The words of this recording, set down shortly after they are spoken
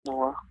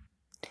Well,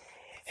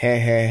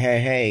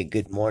 Hey,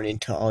 good morning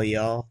to all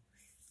y'all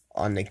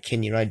on the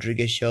Kenny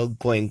Rodriguez Show,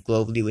 going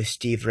globally with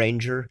Steve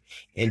Ranger,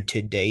 and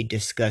today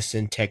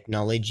discussing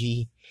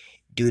technology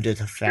due to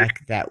the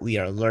fact that we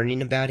are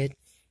learning about it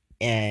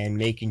and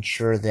making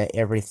sure that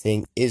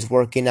everything is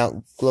working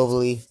out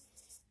globally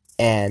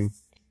and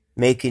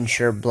making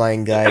sure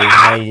Blind Guy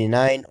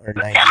 99 or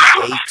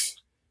 98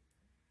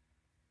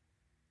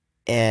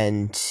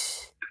 and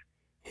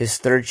his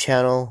third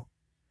channel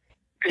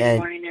good and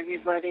morning,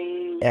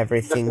 everybody. The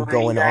everything Blind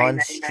going Guy on 99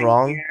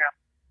 strong. here. I'm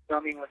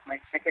filming with my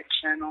second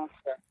channel,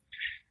 so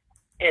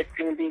it's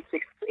going to be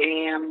 6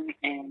 a.m.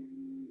 and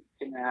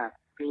going to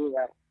be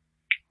that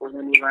we're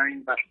going to be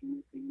learning about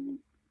new things.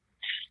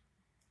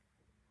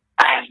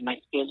 I have my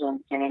schedule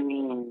in front of me,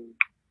 and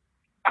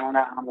I don't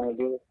know how I'm going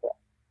to do it, but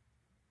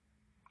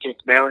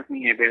just bear with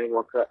me. I barely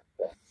woke up,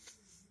 so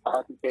all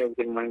I can say is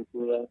good morning to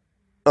you guys.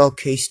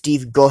 Okay,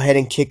 Steve, go ahead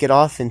and kick it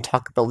off and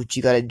talk about what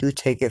you gotta do.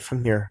 Take it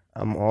from here.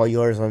 I'm all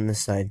yours on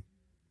this side.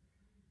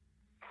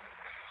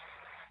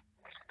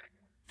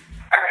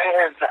 All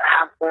right,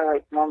 how far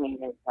like morning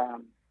is,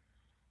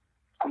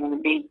 I'm going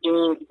to be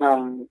doing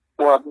some,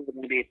 well, this is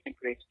going to be a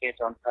temporary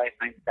schedule until I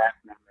find staff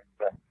members,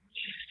 but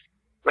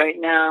right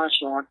now,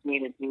 she wants me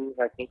to do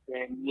like I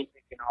said,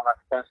 music and all that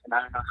stuff, and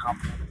I don't know how I'm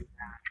gonna do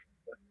that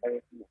with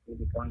everything that's gonna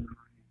be going on.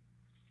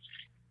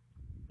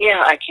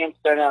 Yeah, I can't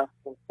start out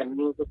with the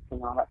music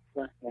and all that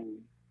stuff, and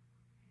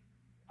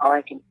all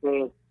I can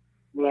say is,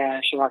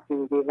 yeah, she wants me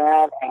to do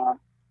that, and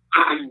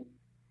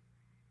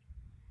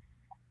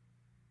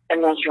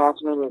and then she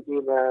wants me to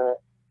do the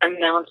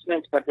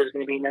announcements, but there's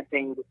gonna be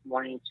nothing this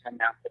morning to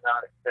announce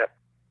about except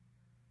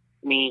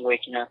me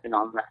waking up and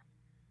all that.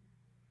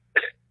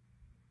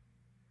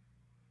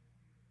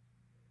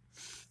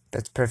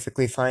 That's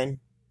perfectly fine.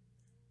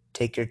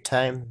 Take your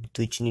time.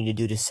 Do what you need to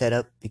do to set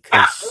up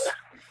because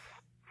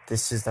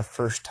this is the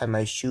first time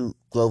I shoot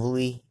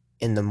globally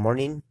in the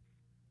morning.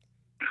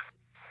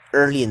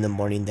 Early in the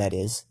morning, that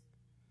is.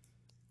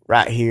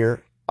 Right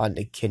here on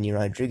the Kenny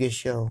Rodriguez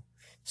Show.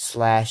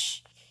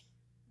 Slash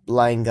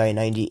Blind Guy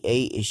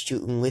 98 is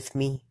shooting with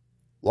me.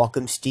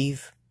 Welcome,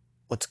 Steve.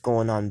 What's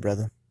going on,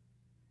 brother?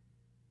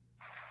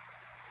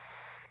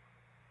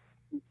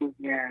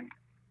 Yeah.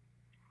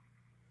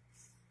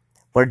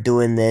 We're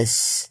doing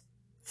this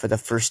for the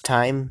first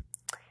time.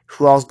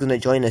 Who else gonna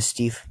join us,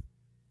 Steve?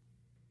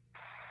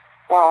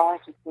 Well, all I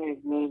can say is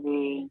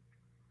maybe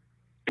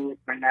do it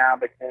for now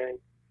because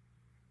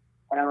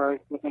I don't really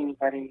see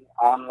anybody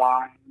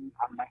online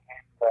on my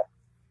end, but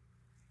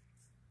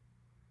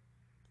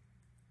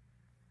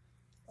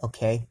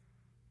Okay,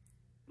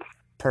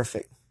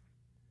 perfect.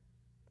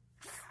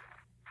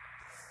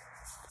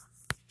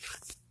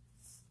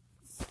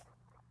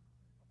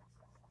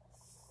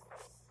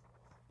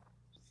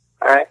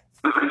 all right.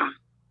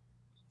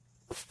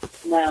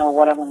 Now,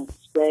 what I'm going to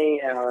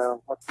say,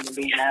 or what's going to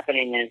be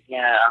happening is,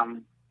 yeah,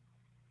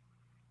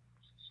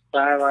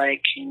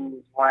 Starlight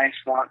King's wife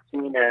wants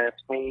me to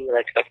play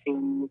like a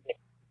theme music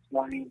this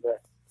morning,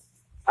 but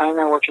I don't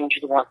know which one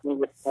she wants me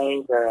to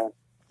play, the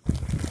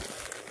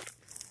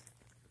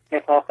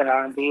hip hop and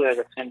R&B or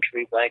the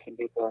country, but I can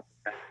do both.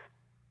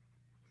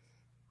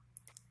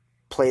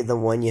 Play the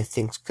one you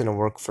think's gonna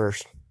work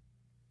first.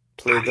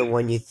 Play the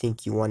one you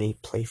think you want to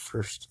play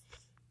first,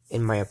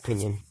 in my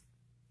opinion.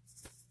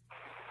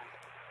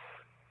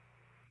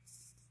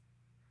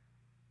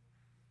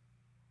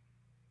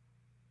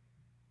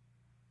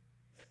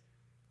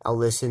 I'll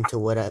listen to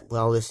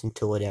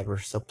whatever.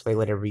 So play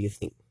whatever you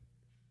think.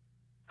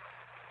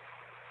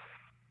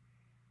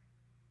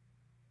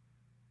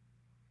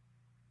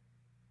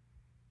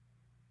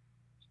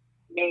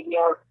 Maybe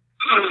I'll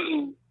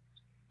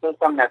do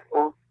some that's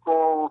old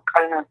school,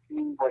 kind of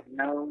thing with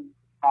no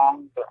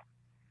song, but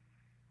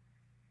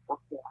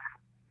okay.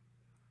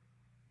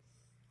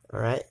 All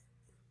right,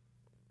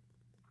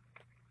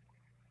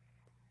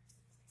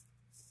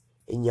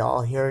 and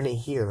y'all hearing it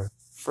here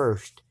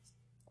first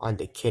on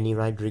the Kenny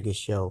Rodriguez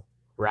Show,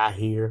 right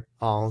here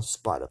on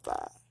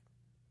Spotify.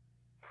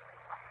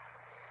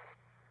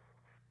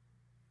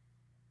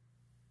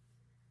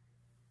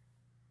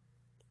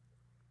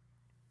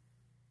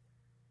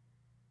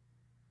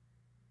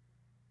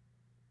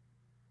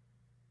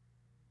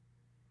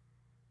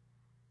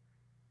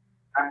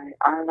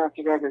 I don't know if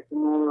you guys are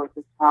familiar with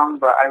this song,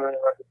 but I really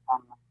love this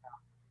song.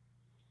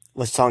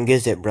 What song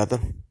is it, brother?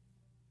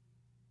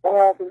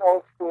 Well, it's an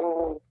old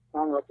school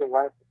song with the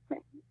wife,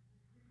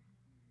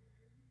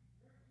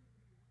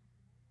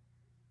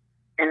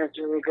 and it's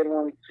a really good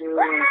one too.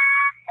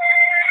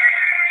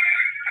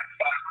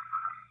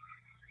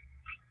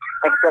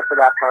 Except for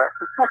that part.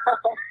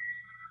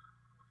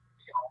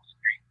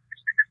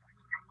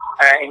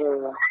 All right, here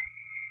we go.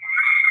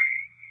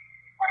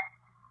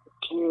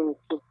 Can you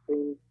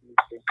please?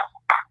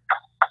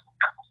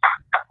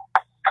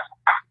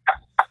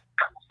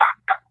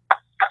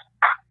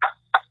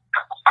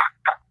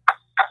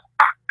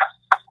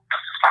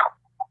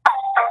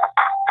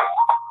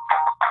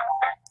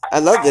 I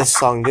love this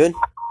song, dude.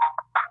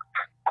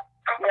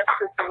 Yes,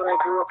 this is what I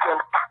grew up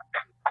with.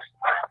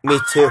 Me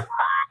too.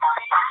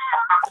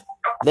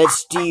 Let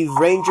Steve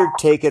Ranger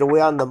take it away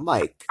on the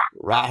mic,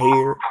 right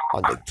here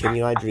on the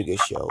Kenny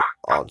Rodriguez Show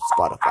on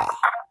Spotify.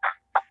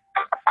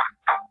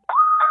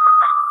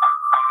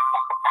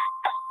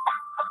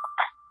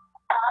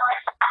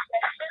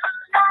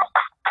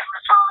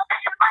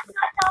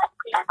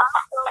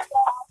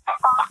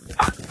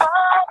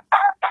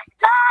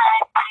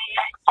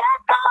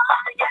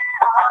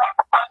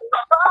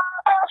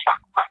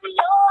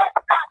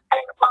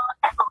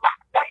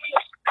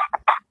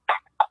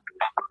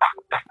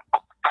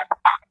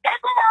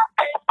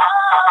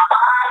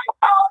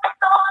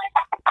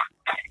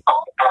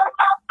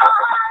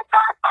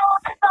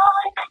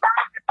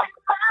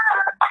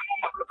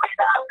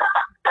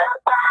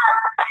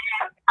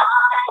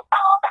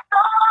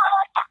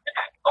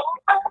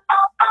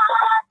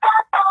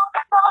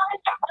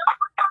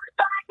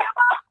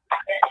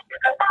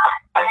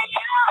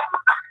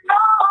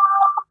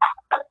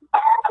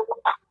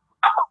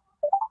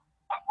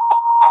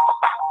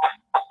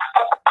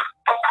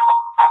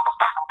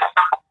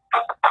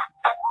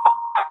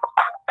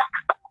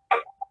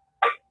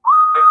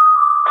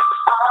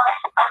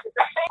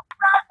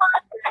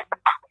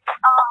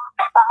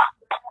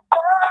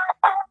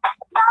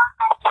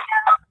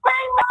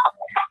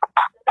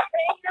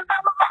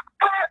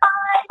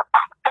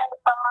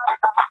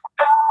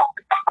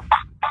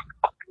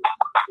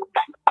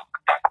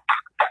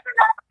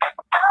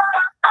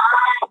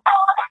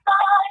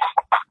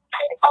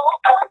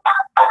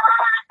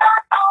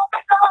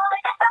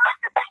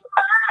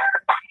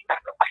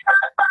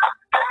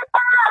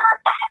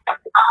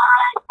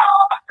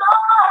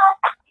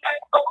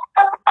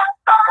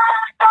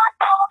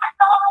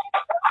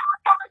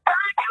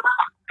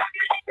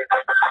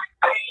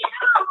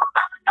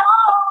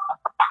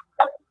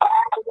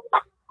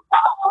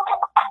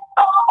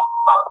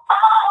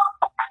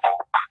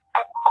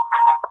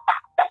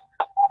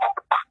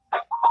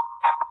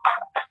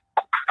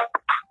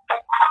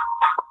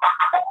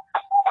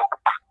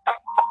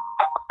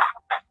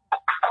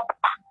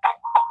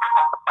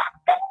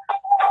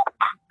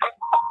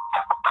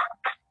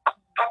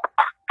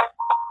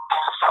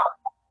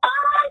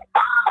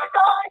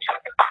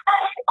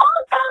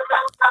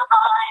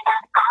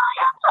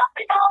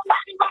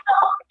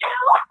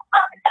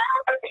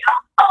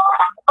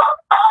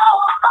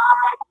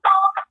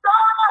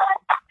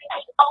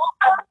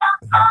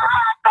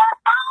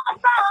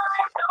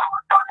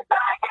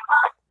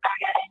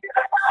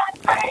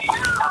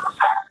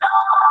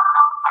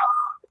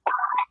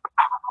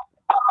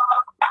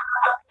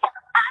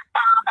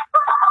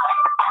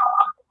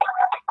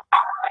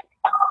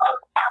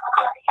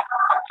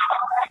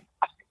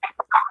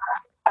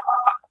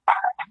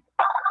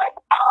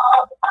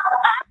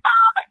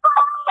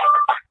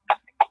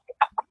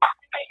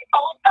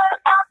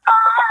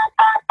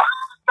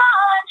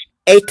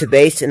 Eight to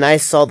base, and I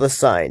saw the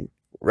sign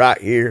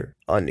right here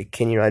on the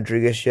Kenny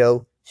Rodriguez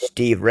Show.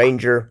 Steve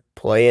Ranger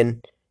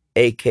playing,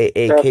 aka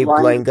K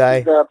Blind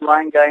Guy. The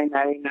Blind Guy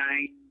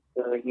 99.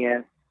 So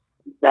yes,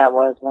 that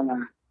was one of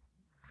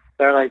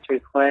Starlight's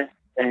requests,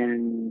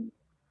 and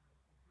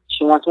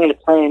she wants me to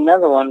play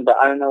another one, but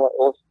I don't know what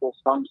old school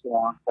song she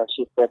wants. So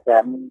she said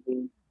that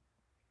maybe.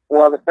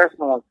 Well, the first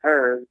one was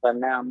hers, but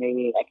now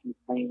maybe I can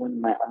play one of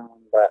my own.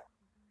 But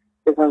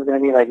this one's gonna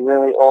be like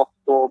really old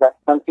school that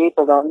some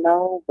people don't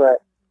know, but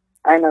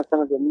I know some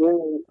of the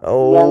new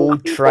young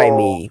people. Try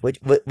Me.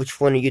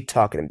 Which one are you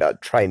talking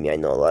about? Try Me. I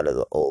know a lot of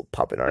the old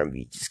pop and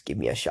R&B. Just give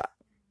me a shot.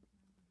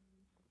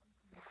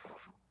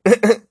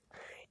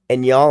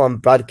 And y'all, I'm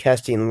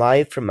broadcasting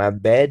live from my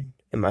bed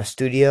in my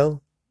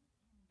studio.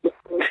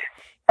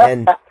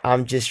 And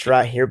I'm just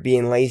right here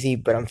being lazy,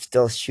 but I'm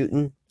still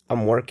shooting.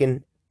 I'm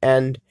working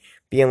and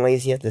being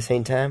lazy at the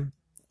same time.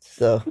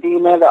 So. Do you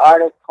know the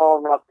artist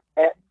called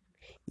Roxette?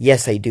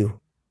 Yes, I do.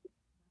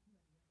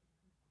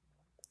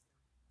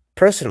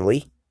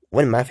 Personally,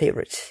 one of my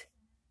favorites.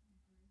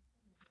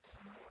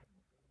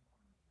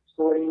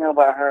 So what do you know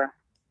about her?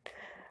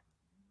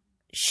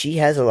 She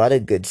has a lot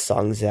of good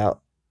songs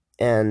out,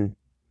 and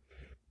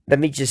let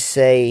me just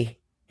say,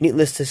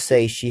 needless to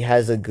say, she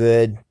has a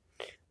good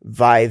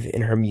vibe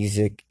in her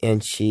music,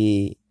 and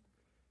she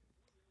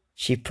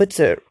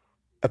puts a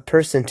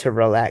person to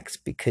relax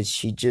because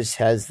she just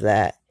has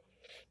that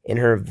in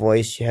her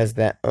voice. She has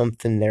that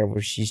oomph in there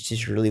where she's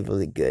just really,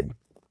 really good.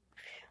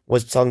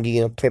 What song are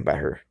you gonna play by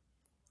her?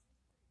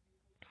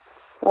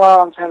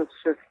 Well, I'm trying to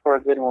search for a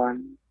good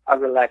one, a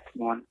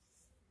relaxing one.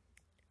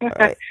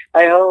 Right.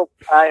 I hope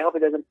it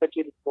doesn't put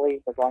you to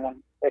sleep as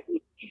long as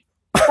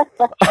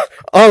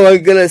All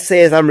I'm gonna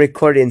say is I'm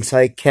recording, so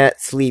I can't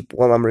sleep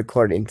while I'm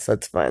recording, so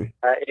that's fine.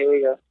 Alright, here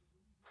we go.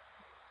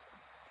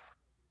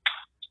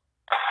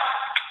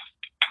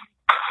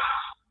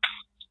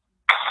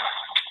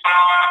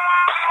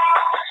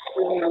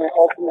 This is my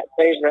ultimate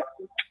favorite.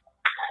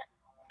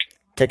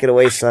 Take it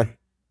away, son.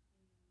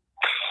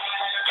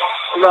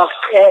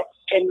 Roxette,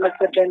 It Must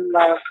Have Been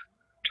Love.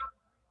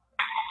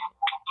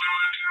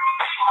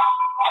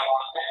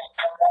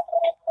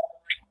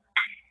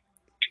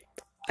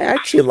 I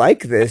actually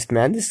like this,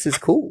 man. This is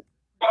cool.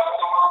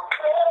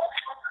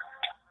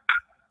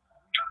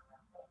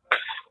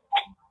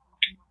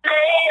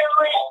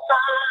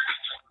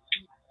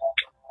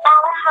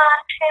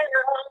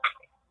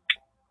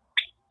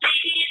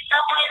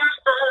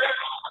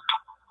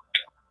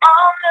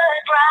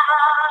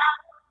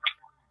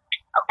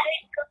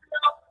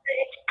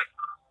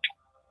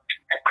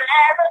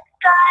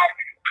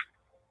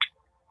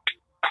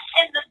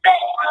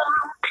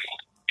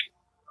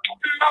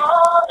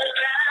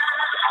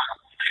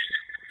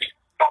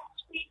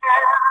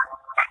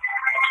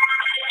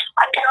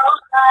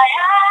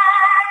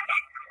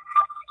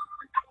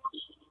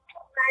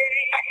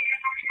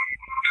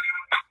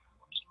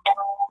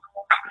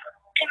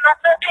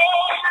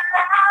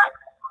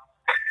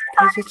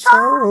 'cause it's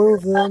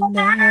over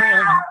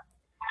now.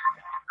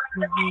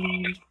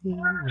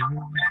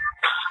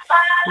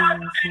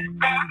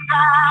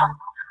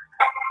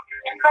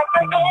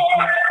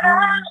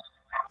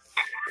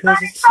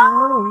 Cause it's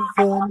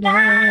over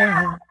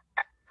now.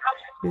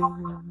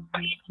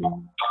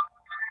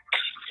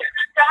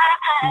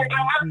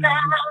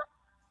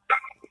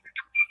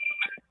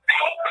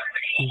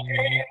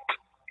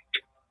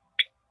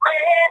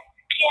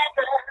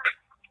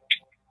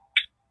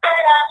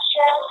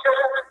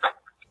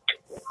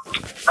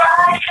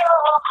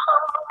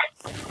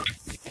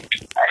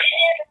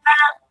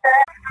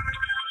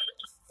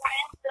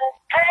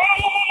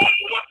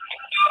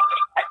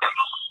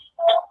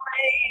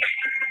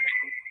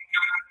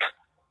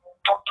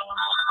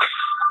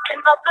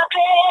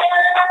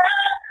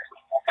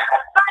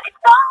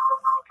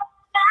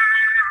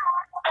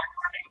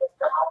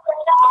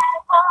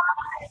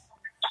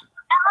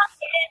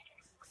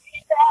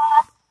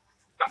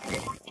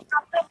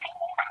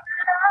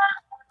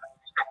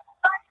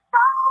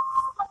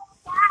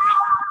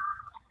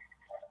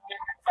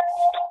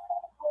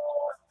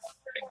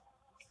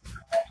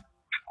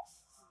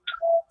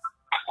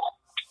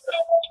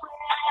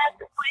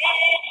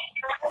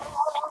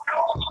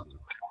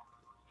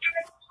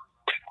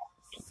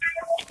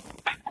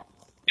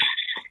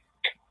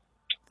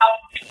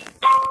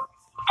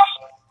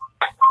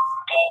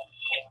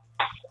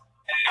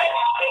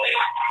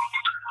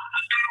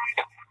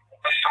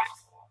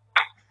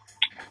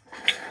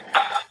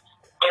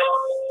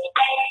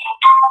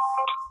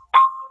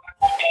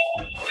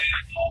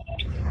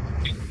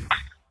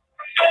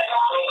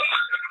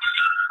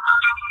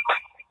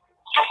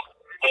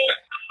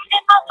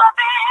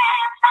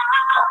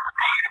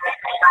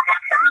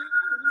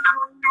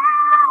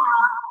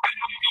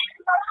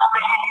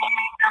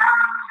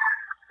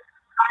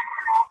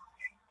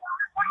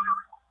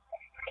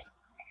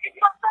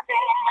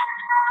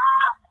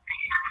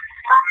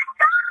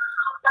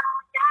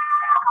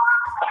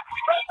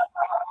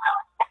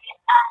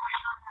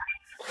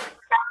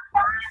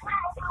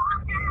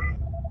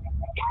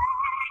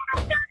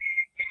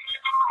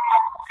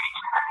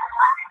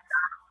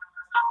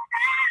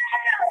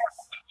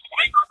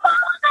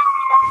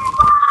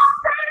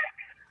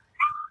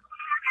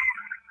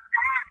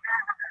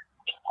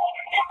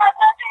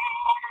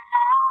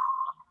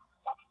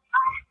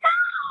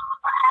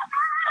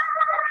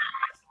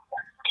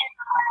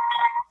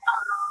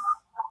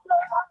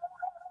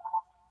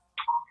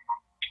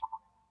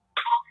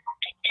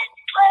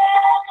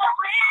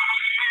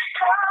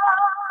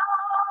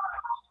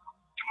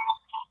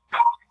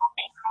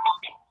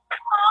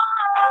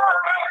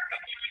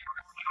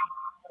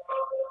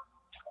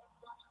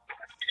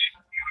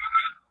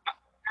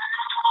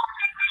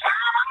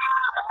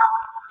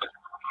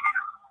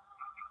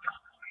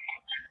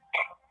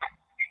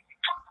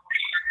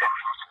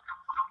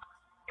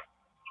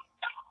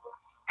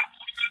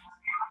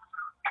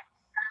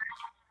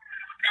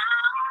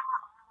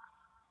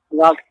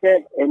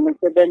 Rocket, it must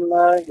have been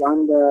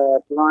on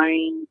the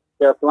Blind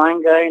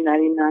Guy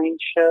 99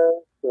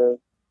 show. So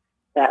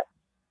that's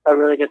a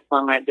really good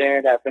song right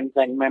there. That brings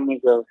back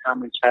memories of how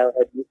my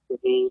childhood used to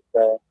be.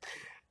 So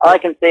all I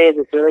can say is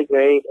it's really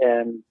great,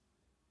 and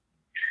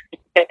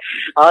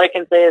all I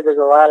can say is there's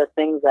a lot of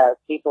things that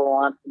people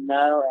want to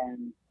know,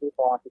 and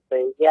people want to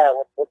say, yeah,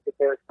 what's your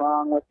favorite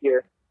song? What's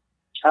your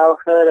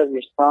childhood of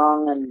your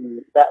song?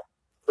 And that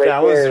right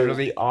That was there is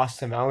really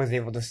awesome. I was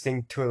able to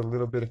sing to it a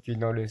little bit if you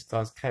noticed. I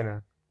was kind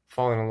of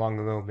following along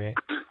a little bit.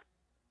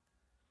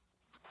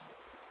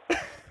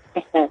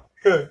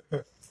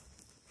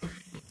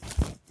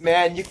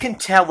 Man, you can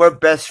tell we're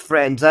best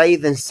friends. I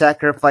even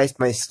sacrificed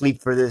my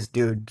sleep for this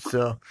dude,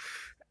 so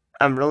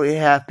I'm really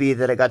happy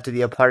that I got to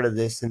be a part of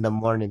this in the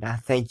morning. I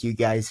thank you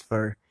guys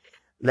for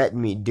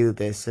letting me do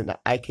this, and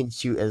I can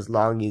shoot as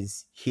long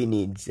as he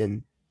needs,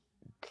 and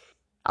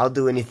I'll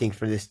do anything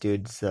for this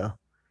dude, so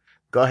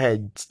go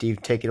ahead,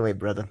 Steve, take it away,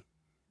 brother.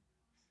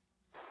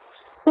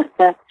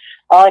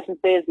 all I can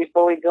say is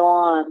before we go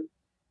on,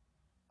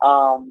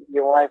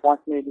 your wife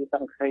wants me to do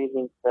something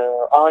crazy.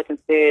 So all I can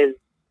say is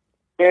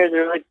here's a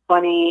really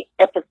funny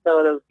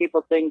episode of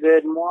people saying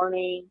good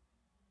morning.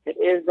 It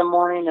is the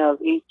morning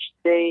of each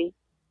day.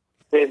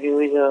 So here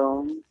we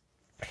go.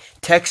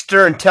 Text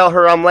her and tell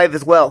her I'm live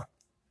as well.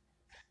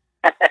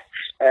 All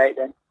right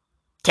then.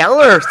 Tell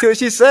her, see what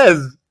she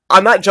says.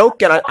 I'm not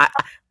joking. I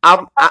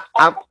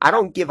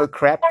don't give a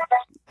crap.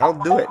 I'll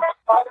do it.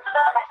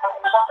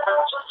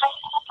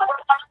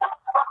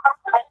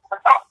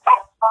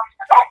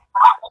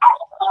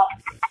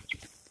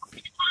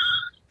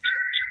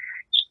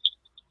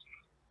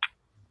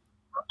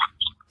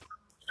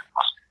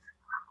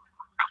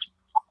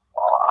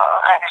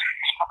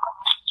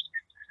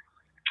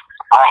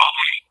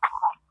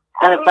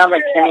 And it sounds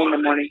like Kenny in the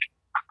morning.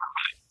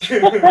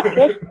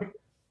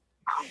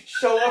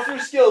 Show off your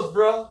skills,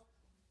 bro.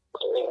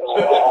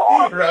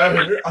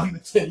 Right, I'm the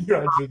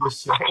 10-year-old do the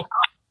show.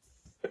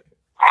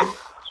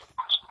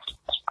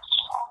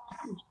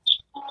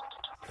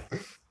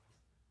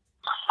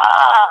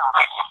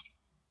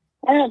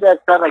 And it does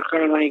sound like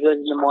Kenny when he goes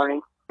in the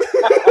morning.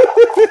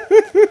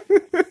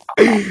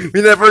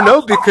 We never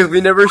know because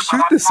we never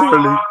shoot this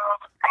early.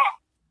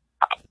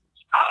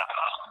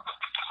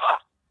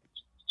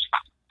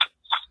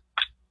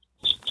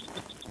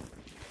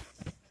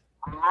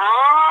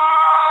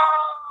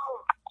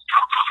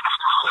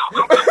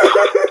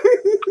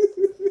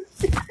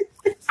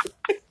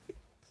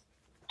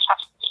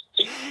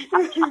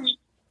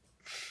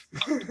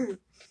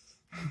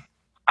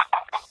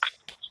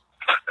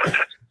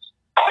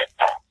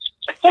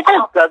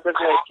 That's a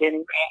good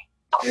kidding.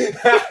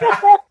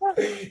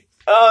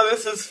 Oh,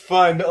 this is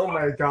fun. Oh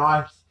my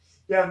gosh.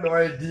 You have no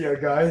idea,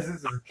 guys.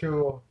 This is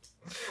cool.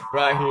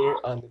 Right here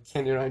on the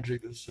Kenny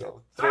Rodriguez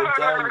Show. Throw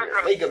down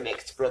your Mega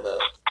Mix, brother.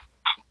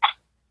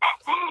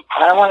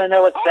 I want to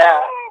know what's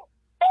that.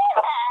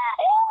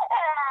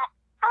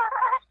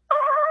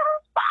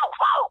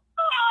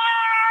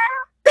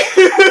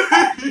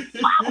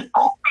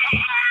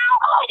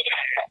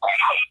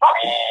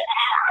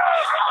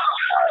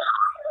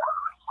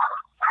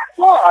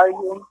 What are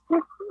you?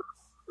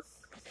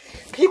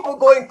 People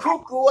going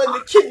cuckoo on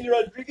the Kenny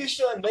Rodriguez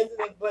Show and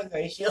Mental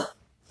Bunny Show.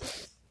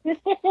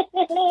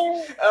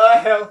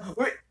 Hell,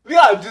 we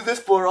gotta do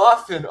this more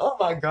often. Oh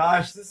my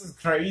gosh, this is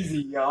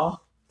crazy,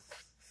 y'all.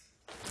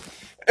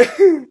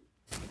 That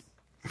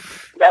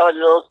was a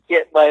little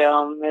skit by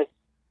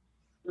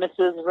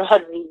Mrs.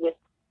 Rodriguez.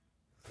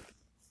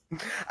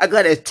 I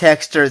gotta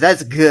text her.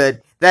 That's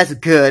good. That's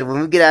good.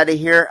 When we get out of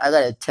here, I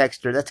gotta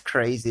text her. That's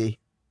crazy.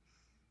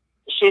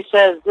 She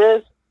says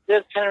this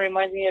kind of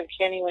reminds me of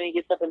Kenny when he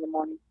gets up in the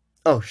morning.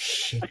 Oh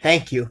shit!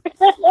 Thank you.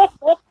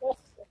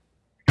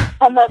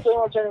 I'm not saying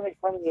we're trying to make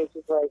fun of you. It's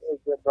just like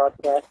it's a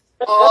broadcast.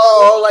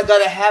 All I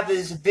gotta have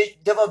is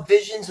double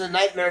visions and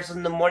nightmares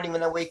in the morning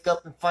when I wake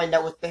up and find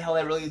out what the hell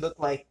I really look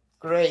like.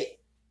 Great.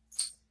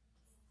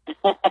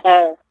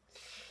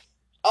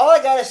 All I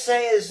gotta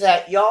say is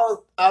that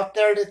y'all out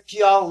there, that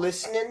y'all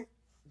listening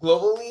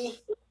globally,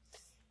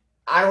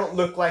 I don't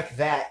look like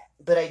that,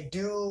 but I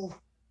do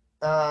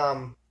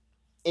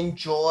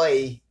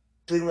enjoy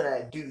doing what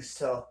I do.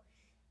 So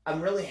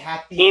I'm really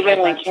happy.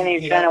 Even when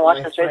Kenny's trying to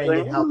watch the straight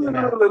and help him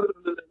out.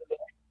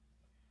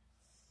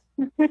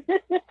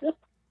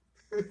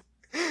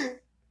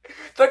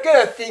 They're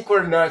gonna think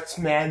we're nuts,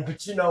 man,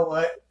 but you know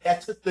what?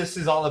 That's what this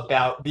is all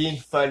about. Being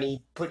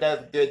funny, putting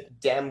out a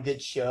damn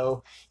good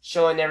show,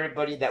 showing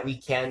everybody that we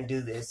can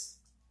do this.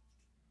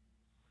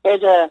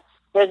 There's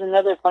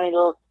another funny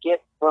little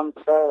skit from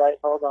Starlight.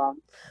 Hold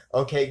on.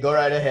 Okay, go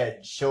right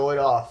ahead. Show it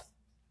off.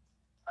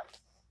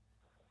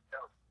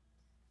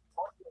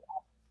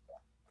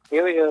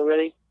 Here we go.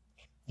 Ready?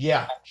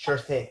 Yeah, sure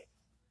thing. With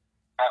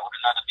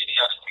another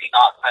video to see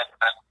nonsense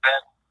and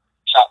then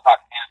shot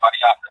talking anybody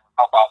out there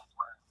about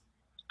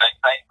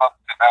they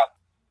talking about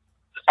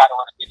the title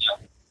of the video.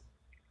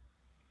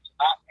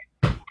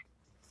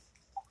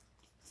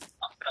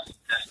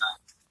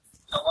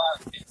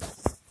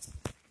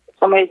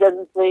 Somebody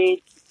doesn't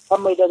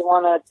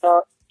want to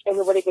tell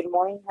everybody good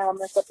morning. How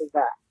messed up is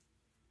that?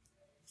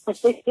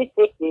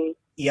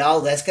 Y'all,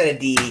 that's gotta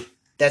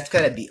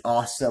be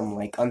awesome.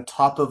 Like, on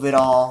top of it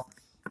all,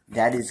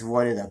 that is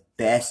one of the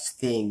best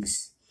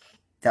things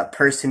that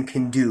person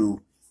can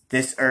do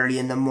this early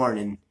in the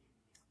morning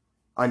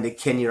on the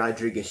Kenny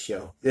Rodriguez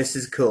Show. This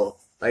is cool.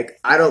 Like,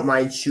 I don't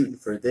mind shooting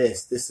for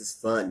this. This is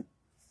fun.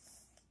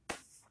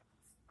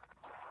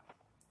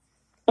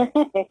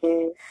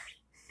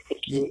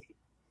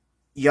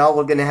 Y'all,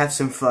 we're gonna have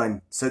some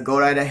fun. So go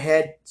right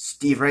ahead.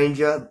 Steve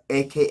Ranger,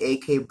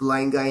 aka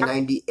Blind Guy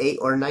 98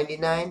 or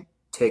 99.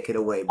 Take it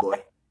away, boy.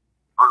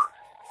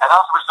 And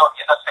as a result,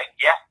 you end up saying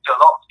yes to a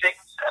lot of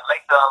things, and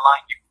later in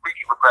life, you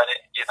really regret it,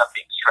 and you end up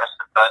being stressed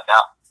and burnt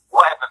out,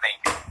 whatever it may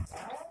be.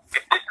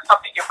 If this is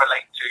something you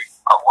relate to,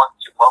 I want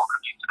to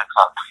welcome you to the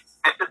club.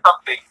 This is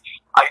something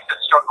I used to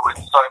struggle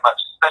with so much,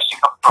 especially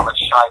coming from a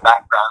shy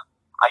background.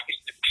 I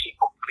used to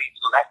people please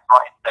left,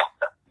 right, and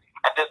center.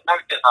 And there's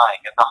no denying,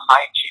 as a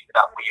high achiever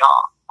that we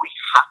are, we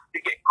have to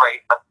get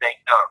great by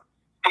saying no.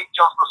 Steve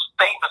Jobs was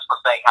famous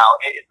for saying how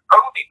it is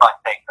only by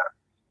saying no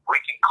we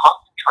can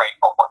concentrate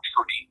on what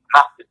truly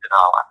matters in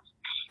our lives.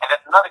 And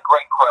there's another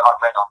great quote I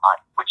read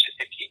online, which is,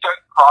 if you don't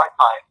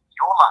prioritize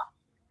your life,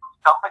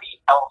 somebody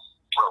else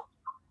will.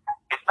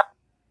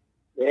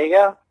 There you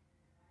go.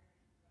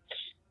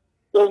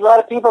 There's a lot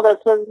of people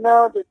that says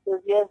no, that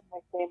says yes,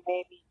 and they say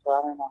maybe, so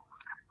I don't know.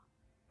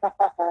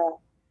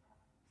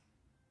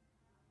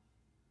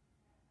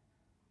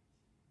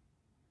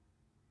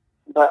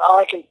 But all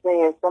I can say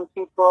is some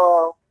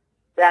people,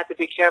 they have to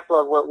be careful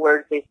of what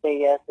words they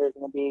say yes. There's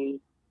going to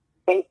be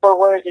hateful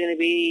words, there's going to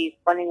be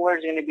funny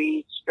words, there's going to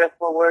be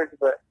stressful words,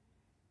 but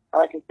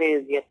all I can say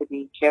is you have to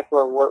be careful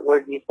of what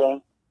words you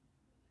say.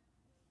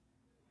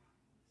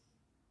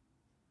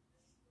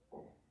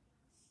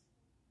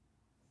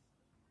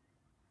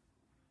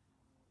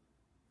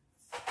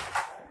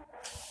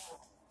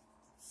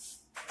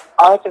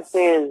 All I can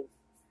say is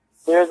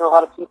there's a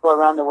lot of people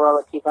around the world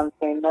that keep on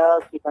saying no,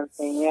 keep on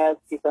saying yes,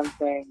 keep on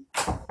saying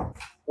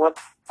what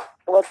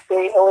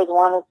they always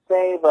want to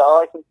say, but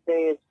all I can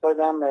say is for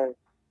them is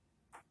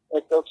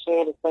it's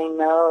okay to say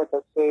no. It's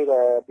okay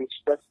to be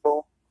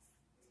stressful.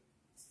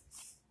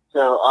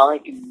 So all I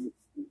can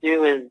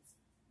do is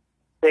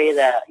say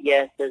that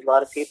yes, there's a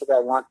lot of people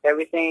that want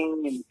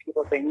everything, and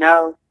people say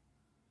no.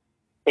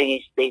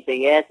 They say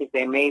yes, they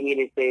say maybe,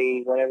 they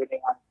say whatever they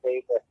want to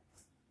say, but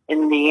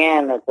in the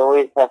end, it's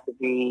always has to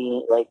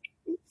be like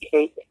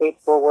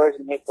hateful words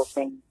and hateful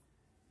things.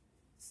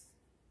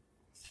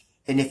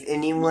 And if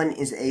anyone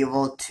is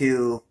able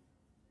to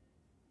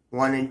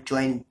want to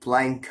join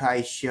Blind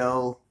Kai's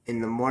show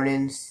in the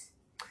mornings,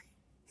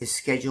 his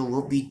schedule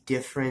will be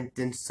different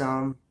than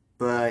some,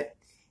 but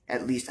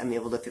at least I'm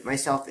able to fit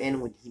myself in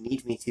when he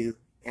needs me to.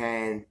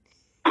 And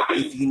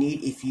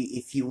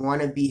if you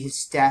want to be his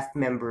staff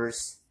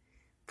members,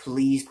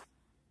 please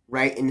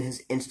write in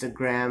his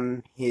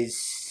Instagram,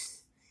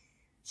 his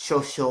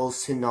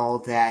socials, and all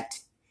that.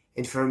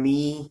 And for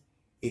me,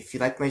 if you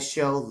like my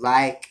show,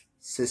 like,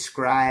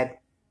 subscribe,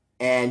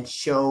 and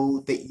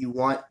show that you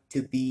want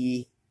to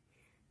be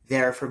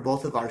there for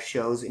both of our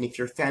shows. And if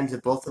you're fans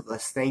of both of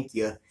us, thank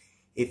you.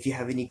 If you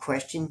have any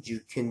questions, you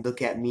can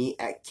look at me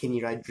at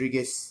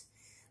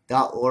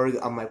KennyRodriguez.org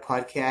on my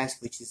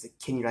podcast, which is the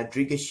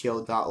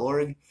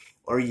KennyRodriguezShow.org,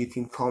 or you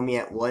can call me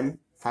at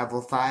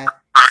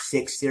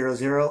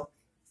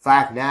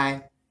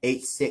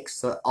 1-505-600-5986.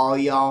 So all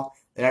y'all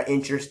that are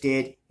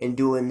interested in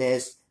doing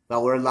this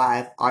while we're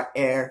live on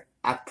air,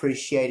 I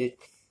appreciate it.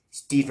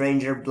 Steve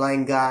Ranger,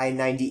 Blind Guy,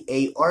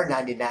 98 or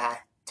 99,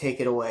 take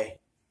it away.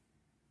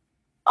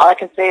 All I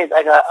can say is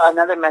I got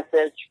another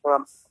message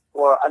for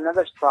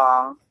another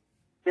song.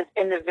 This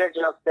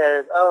individual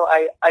says, "Oh,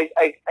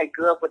 I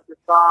grew up with this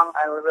song.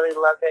 I really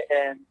love it."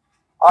 And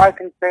all I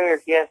can say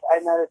is, yes, I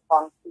know this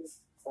song too.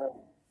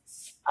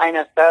 I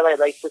know Starlight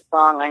likes this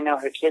song. I know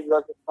her kids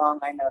love this song.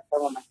 I know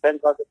some of my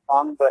friends love this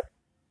song. But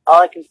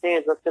all I can say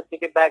is, let's just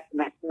take it back to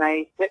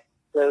 1996.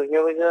 So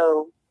here we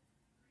go.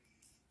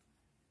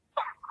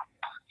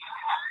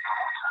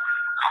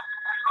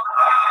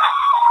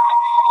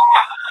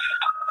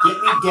 Get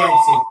me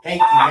dancing.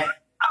 Thank you, man.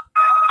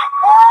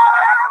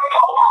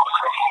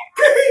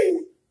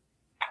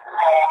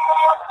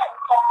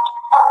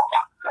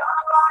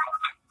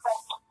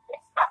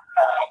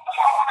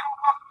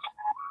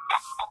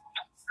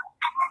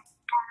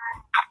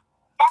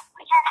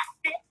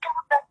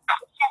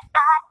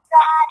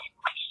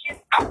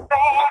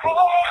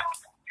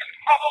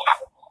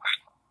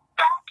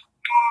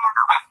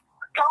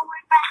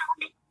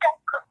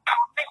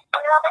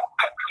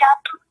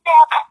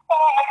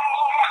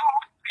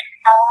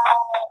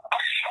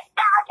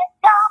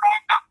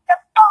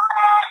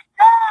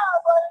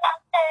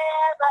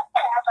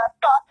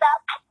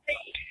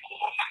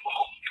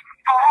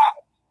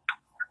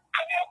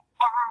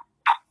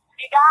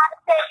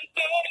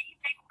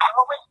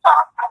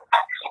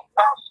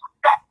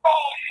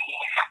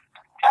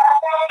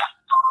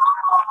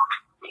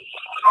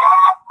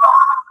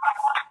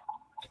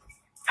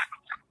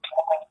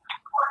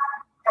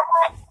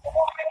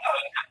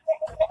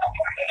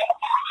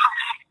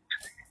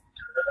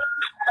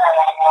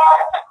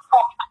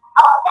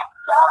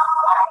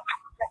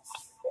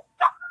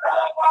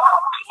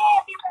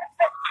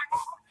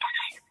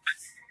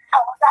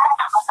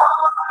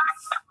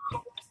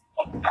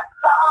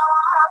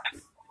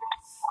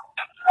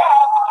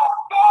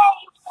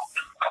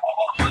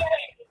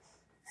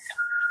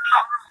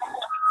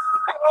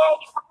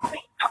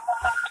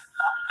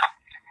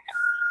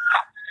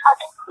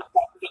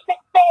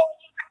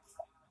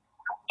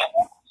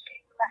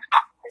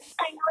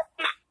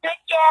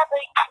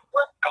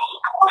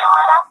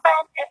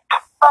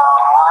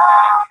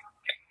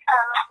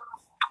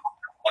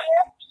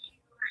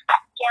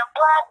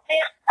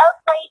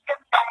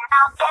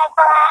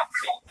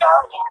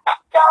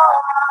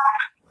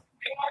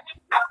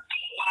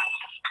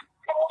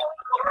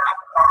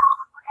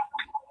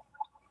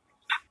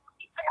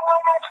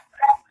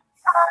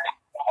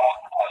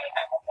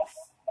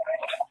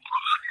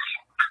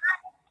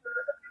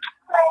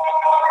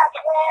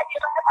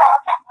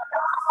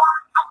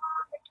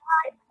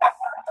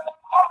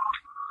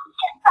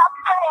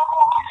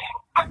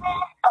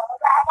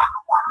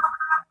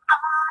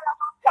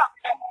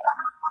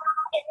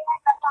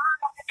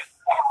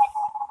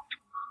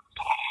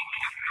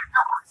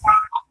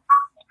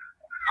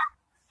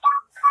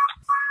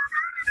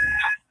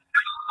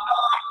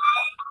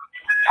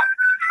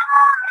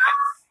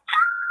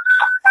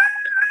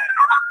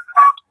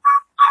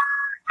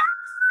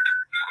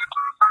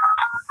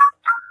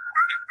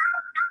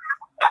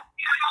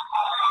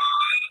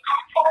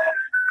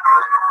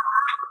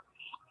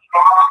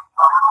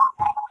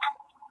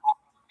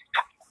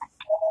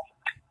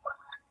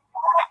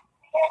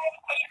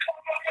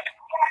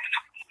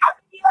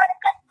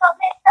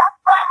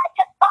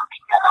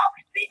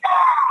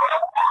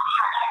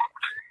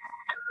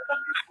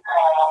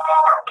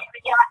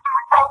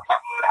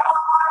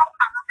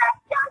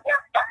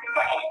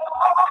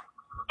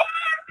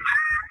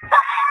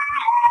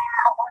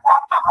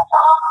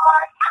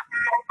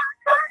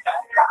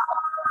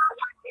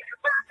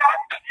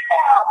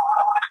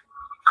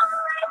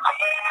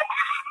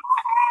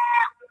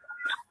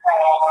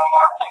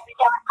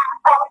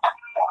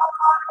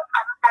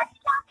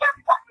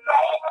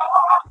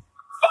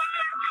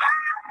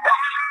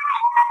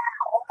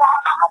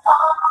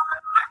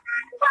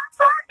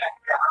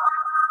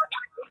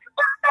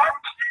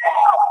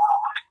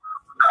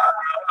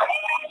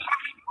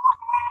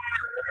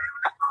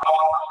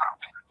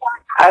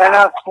 I don't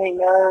know if he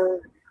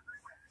knows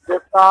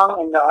this song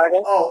and the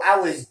artist. Oh, I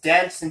was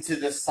dancing to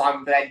this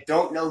song, but I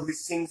don't know who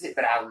sings it,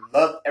 but I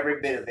love every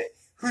bit of it.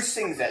 Who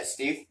sings that,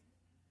 Steve?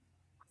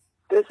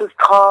 This is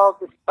called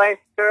The Spice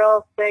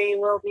Girls Say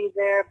You Will Be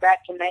There back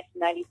in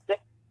 1996.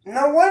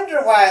 No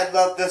wonder why I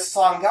love this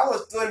song. I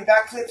was doing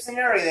backflips and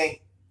everything.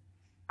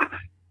 I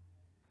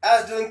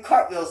was doing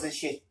cartwheels and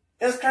shit.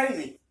 It was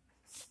crazy.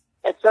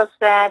 It's so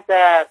sad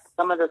that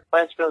some of the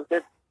Spice Girls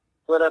did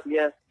split up.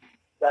 Yes,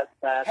 that's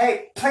sad.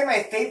 Hey, play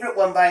my favorite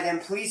one by them,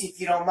 please, if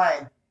you don't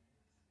mind.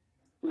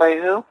 By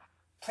who?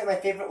 Play my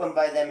favorite one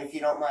by them, if you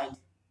don't mind.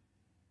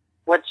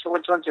 Which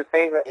one's your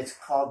favorite? It's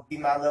called Be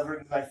My Lover,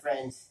 Be My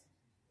Friends.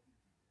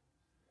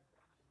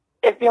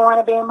 If you want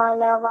to be my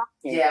lover.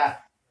 Yeah.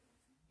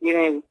 You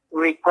can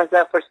request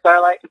that for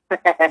Starlight?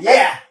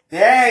 Yeah,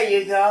 there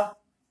you go.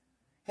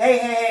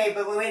 Hey,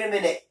 but wait a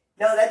minute.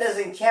 No, that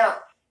doesn't count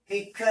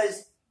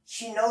because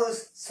she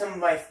knows some of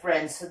my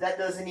friends, so that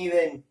doesn't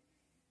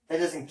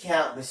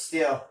count, but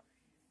still.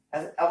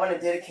 I want to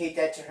dedicate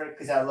that to her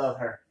because I love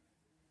her.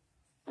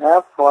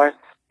 Of course.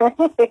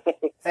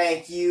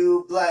 Thank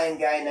you, Blind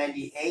Guy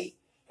 98.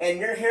 And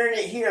you're hearing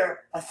it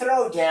here, a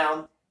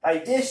throwdown by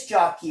disc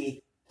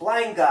jockey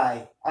Blind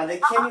Guy on the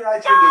Kenny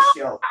Rodriguez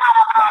Show.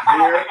 Right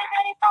here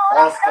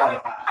on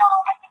Spotify.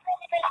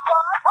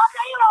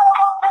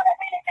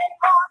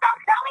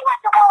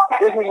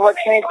 This is what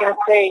Kenny's going to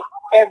say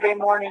every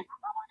morning.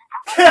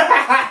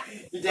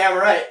 You're damn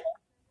right.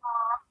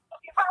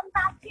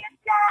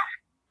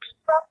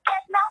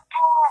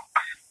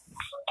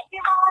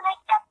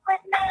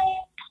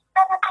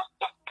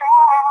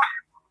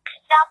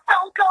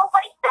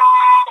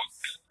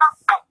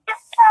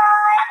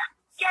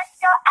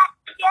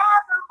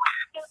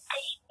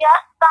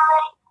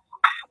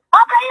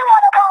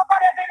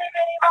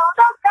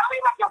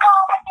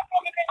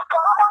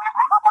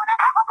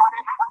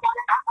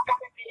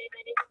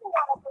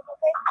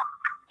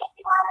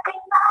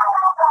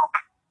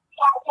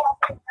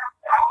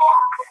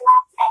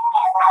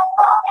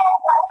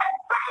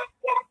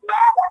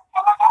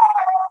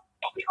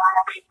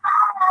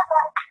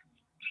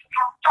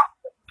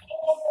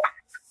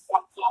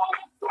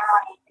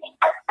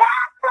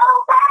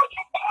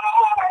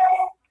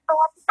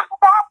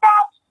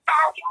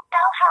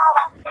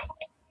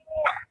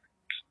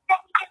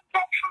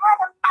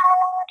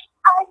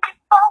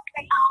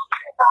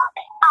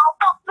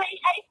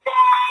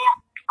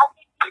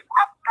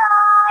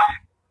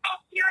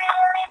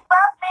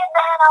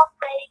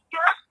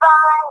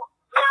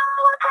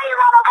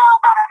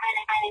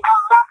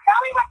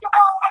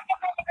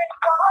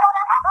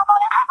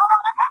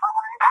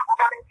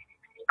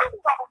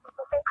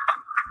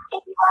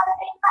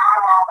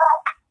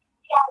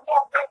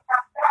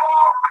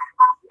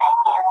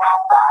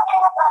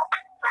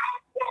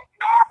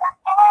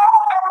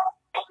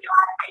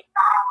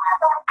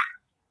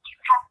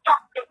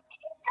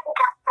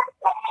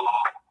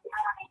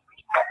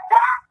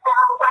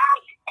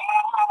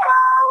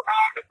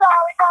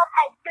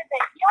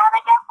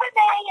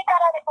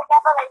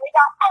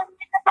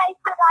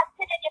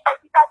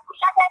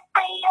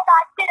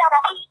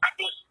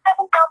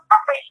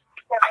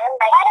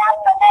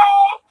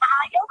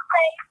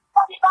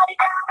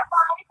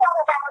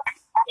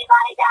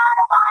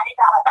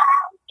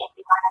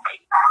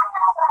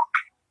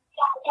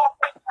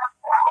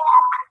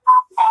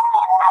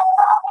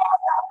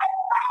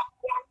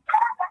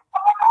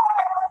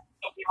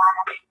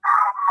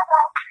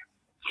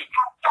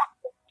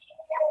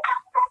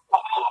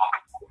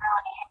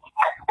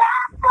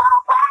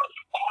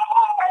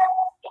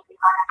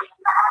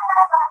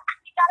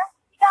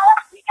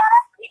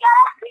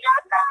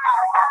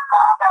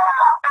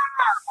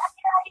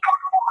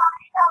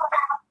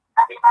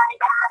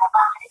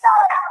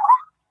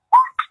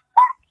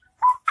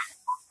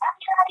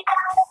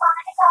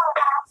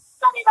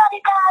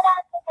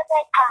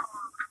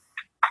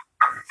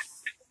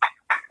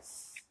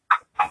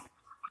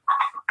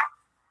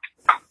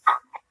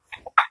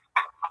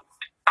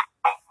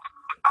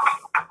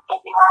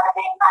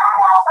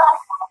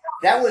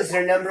 That was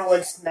their number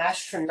one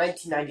smash from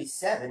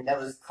 1997. That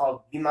was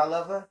called Be My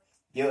Lover,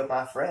 Be With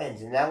My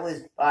Friends. And that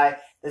was by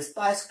the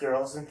Spice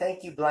Girls. And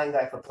thank you, Blind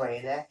Guy, for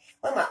playing that.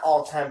 One of my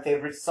all-time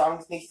favorite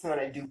songs. Makes me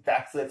want to do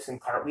backflips and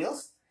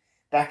cartwheels.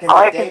 Back in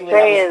the day when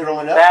I was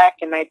growing up. Back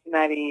in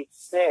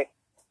 1996.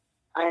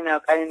 I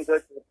know, I didn't go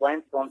to the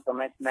Blind School until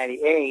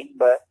 1998,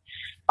 but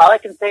all I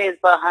can say is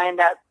behind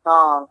that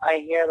song, I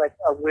hear like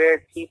a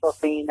weird people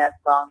singing that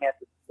song at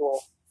the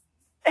school.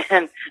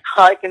 And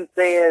all I can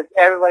say is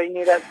everybody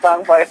knew that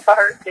song by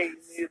heart. They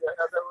knew the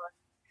other one.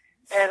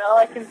 And all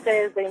I can say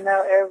is they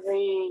know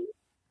every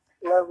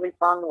lovely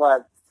song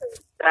was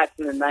back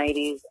in the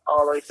 90s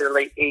all the way to the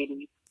late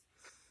 80s.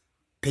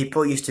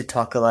 People used to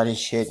talk a lot of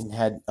shit and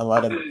had a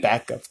lot of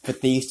backup,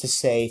 but they used to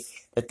say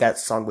that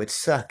song would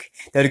suck.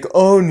 They'd go,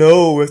 oh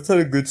no, it's not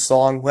a good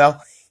song.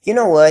 Well, you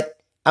know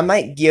what? I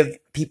might give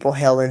people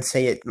hell and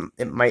say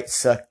it might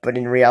suck, but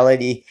in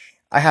reality,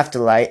 I have to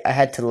lie. I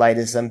had to lie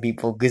to some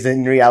people because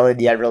in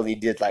reality, I really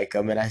did like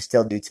them, and I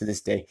still do to this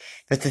day.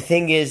 But the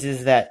thing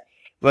is that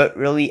what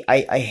really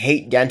I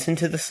hate dancing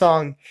to the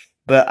song,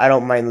 but I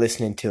don't mind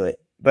listening to it.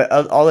 But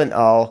all in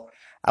all,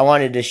 I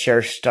wanted to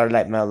share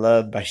 "Starlight My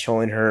Love" by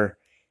showing her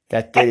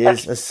that that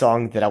is a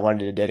song that I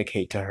wanted to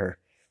dedicate to her.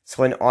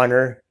 So in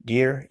honor,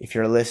 dear, if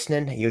you're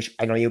listening,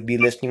 I know you'll be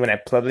listening when I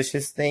publish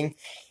this thing.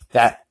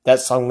 That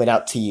song went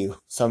out to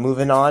you. So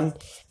moving on,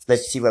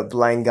 let's see what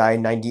Blind Guy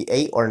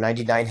 98 or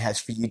 99 has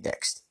for you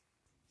next.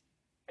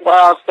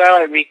 Well,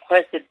 Starlight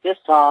requested this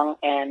song,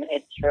 and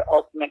it's her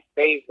ultimate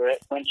favorite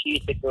when she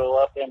used to grow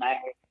up, and I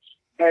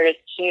heard it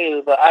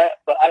too, but I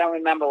don't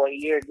remember what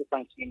year this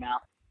one came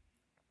out.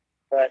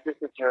 But this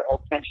is her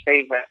ultimate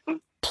favorite.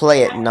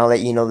 Play it, and I'll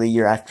let you know the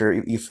year after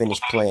you finish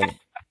playing it.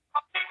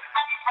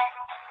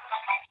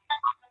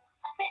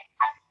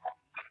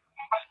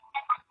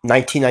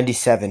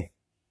 1997.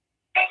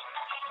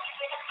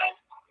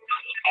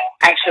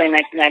 Actually,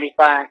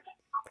 1995.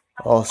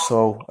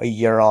 Also a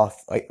year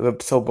off.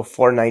 So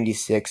before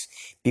 96,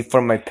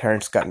 before my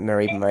parents got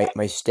married, my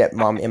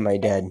stepmom and my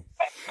dad.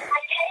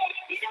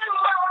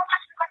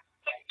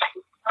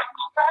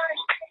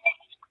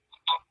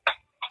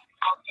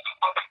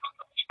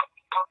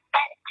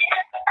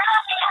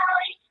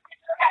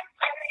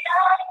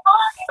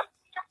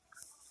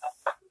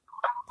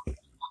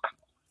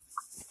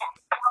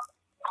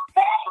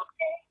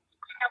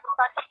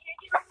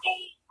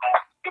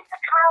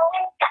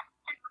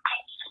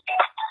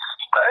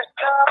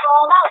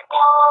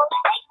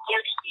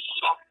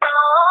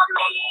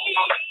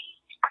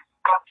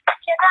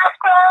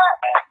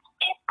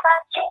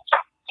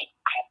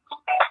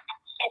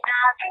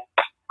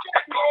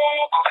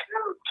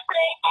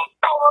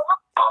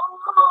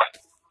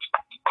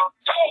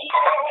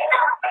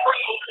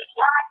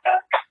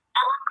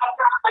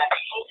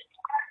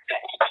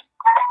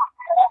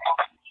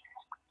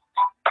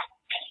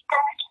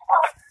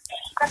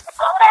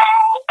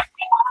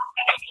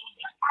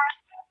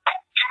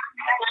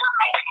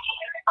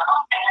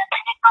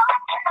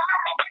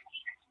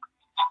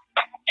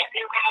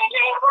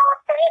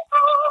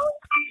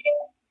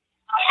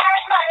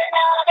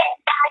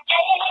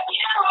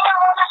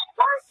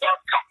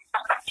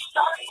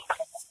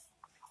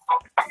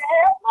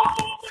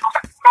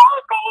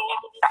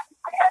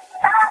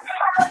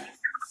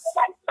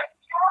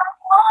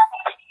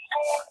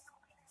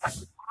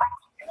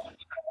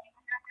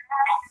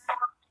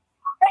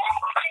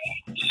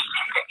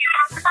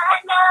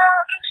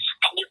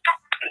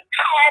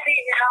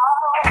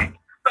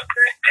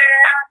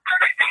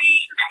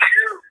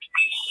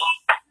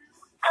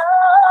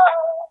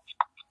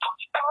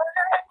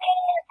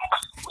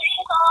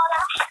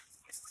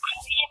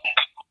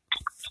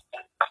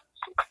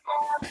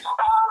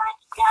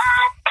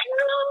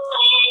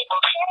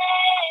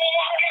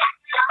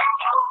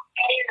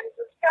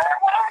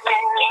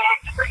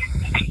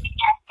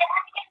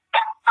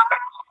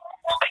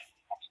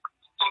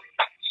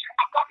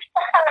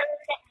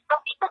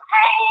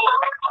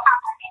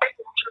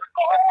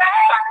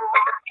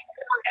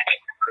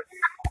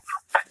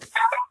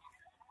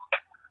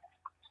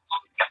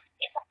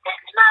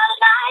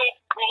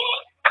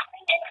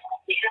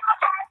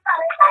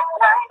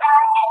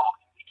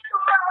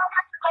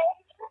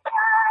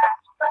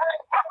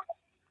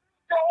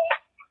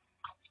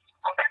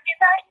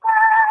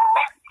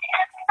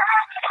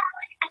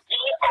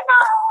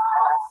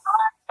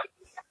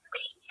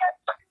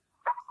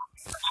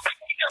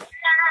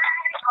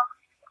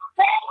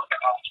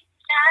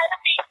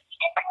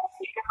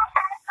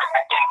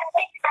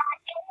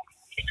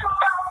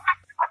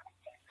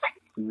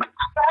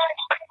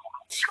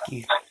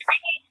 Excuse me.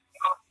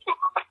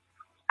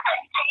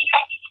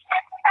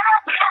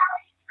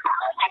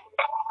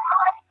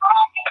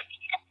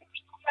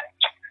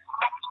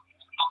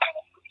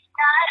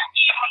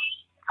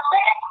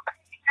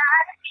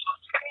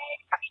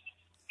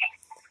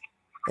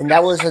 And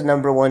that was a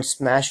number one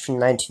smash from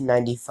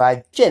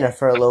 1995,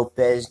 Jennifer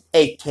Lopez,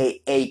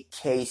 aka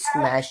K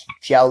Smash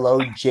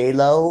Jello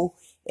J-Lo.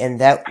 And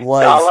that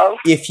was Jello?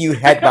 If You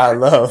Had My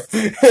Love.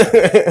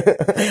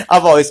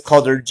 I've always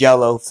called her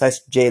Jello, slash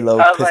J-Lo,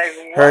 I was because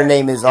like, her what?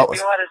 name is If always...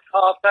 you want to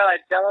call Starlight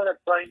Jello, that's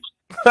like...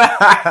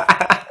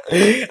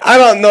 I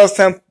don't know,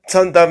 some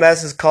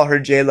dumbasses call her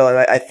J-Lo, and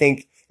I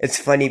think it's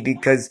funny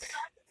because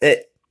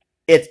it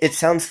it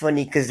sounds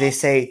funny because they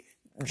say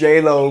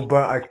J-Lo,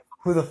 but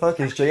who the fuck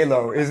is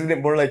J-Lo? Isn't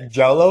it more like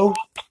Jello?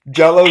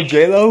 Jello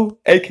J-Lo,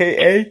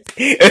 aka?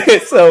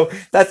 So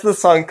that's the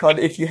song called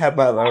If You Have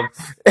My Love.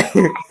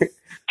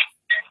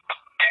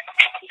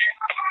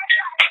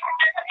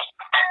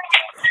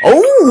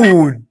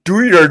 Oh,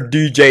 do your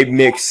DJ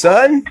mix,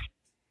 son.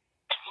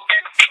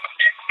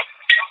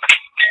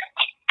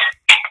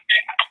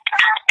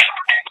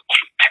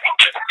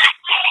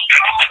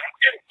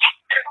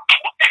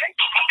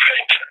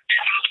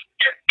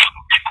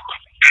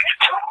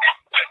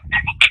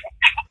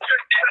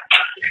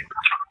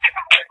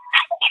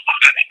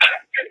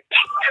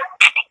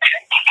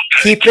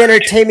 Keep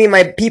entertaining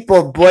my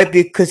people, boy,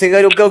 because I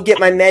gotta go get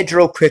my meds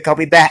real quick. I'll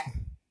be back.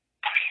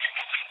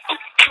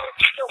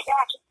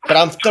 But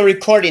I'm still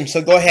recording,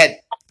 so go ahead.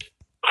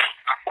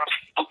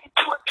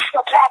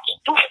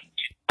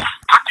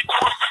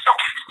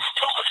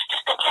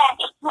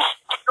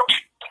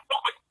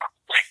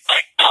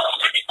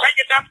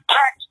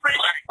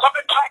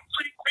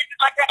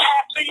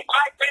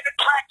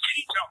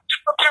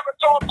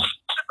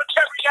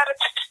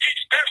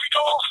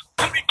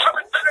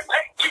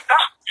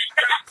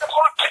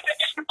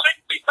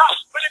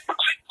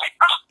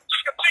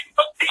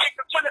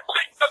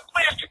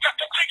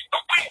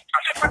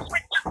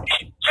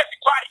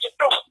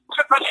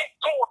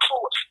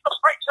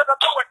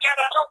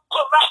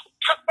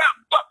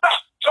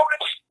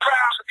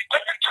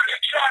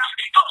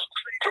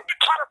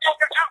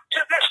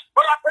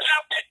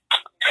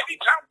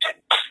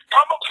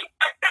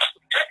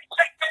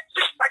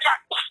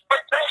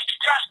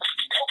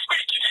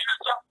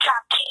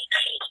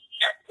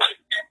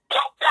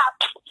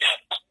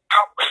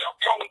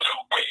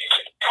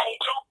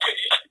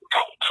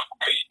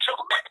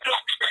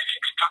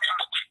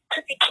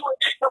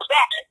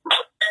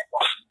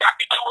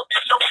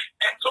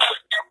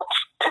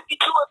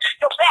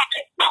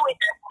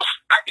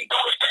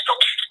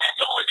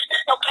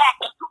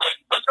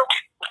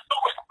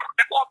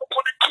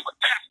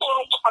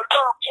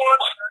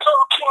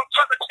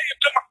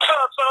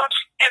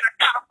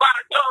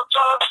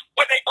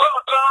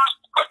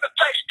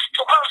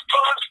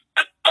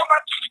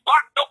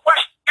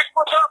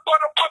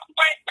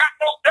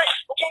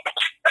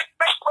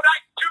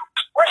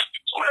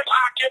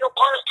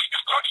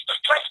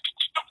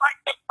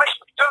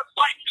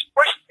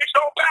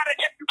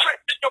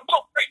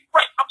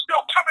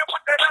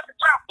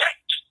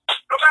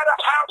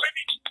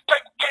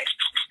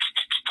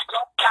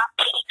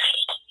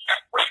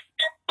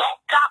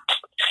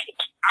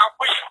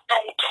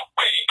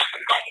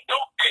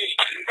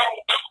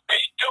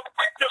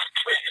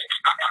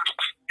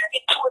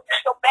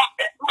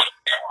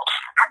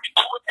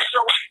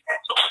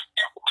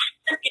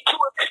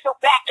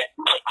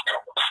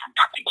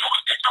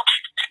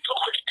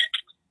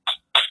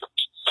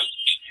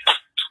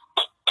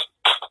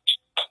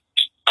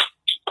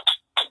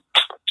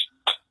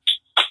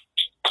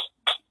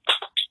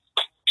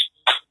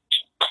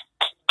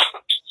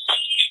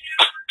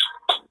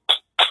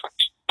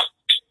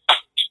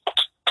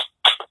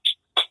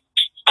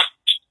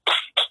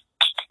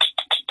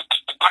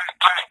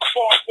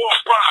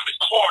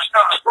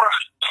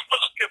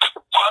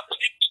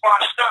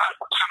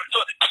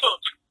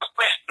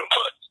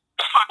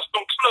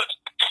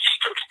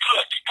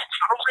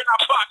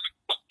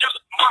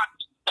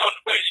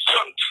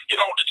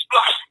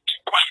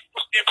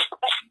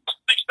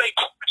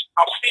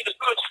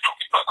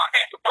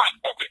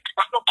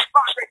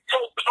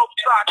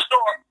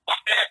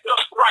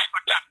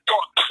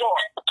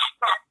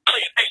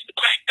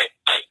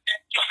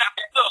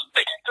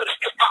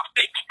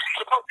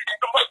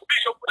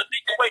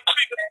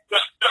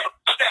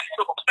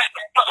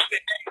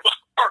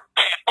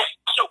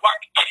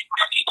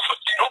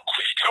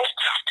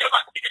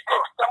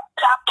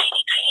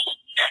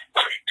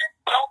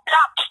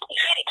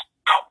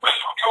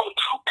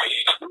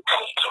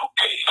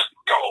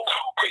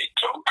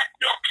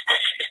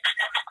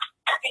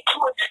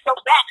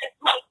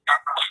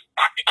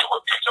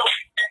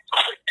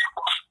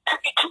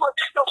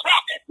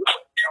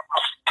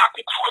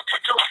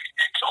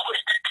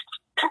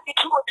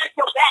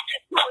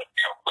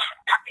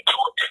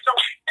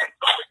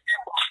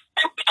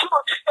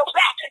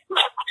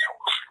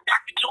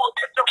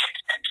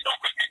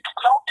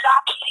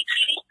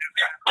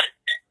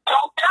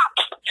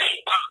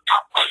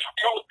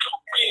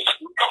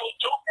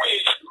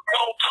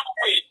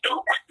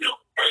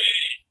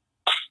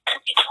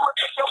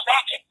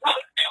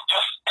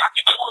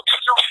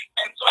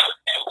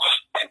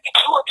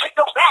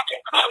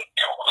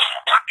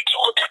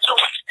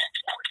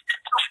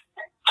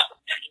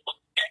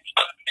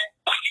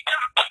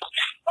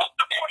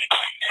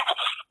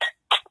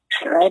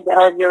 Alright, that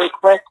was your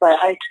request by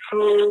Ice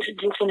Cube.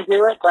 You can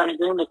do it, but I'm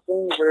doing the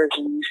clean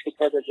version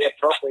because it's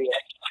appropriate.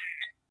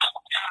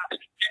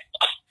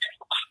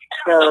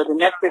 So the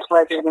next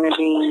request is going to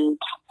be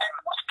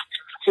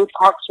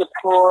Tupac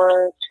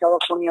Shakur,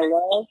 California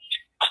Love.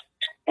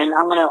 And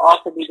I'm going to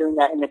also be doing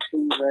that in the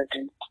clean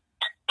version.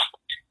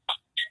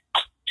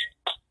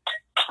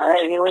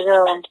 Alright, here we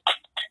go.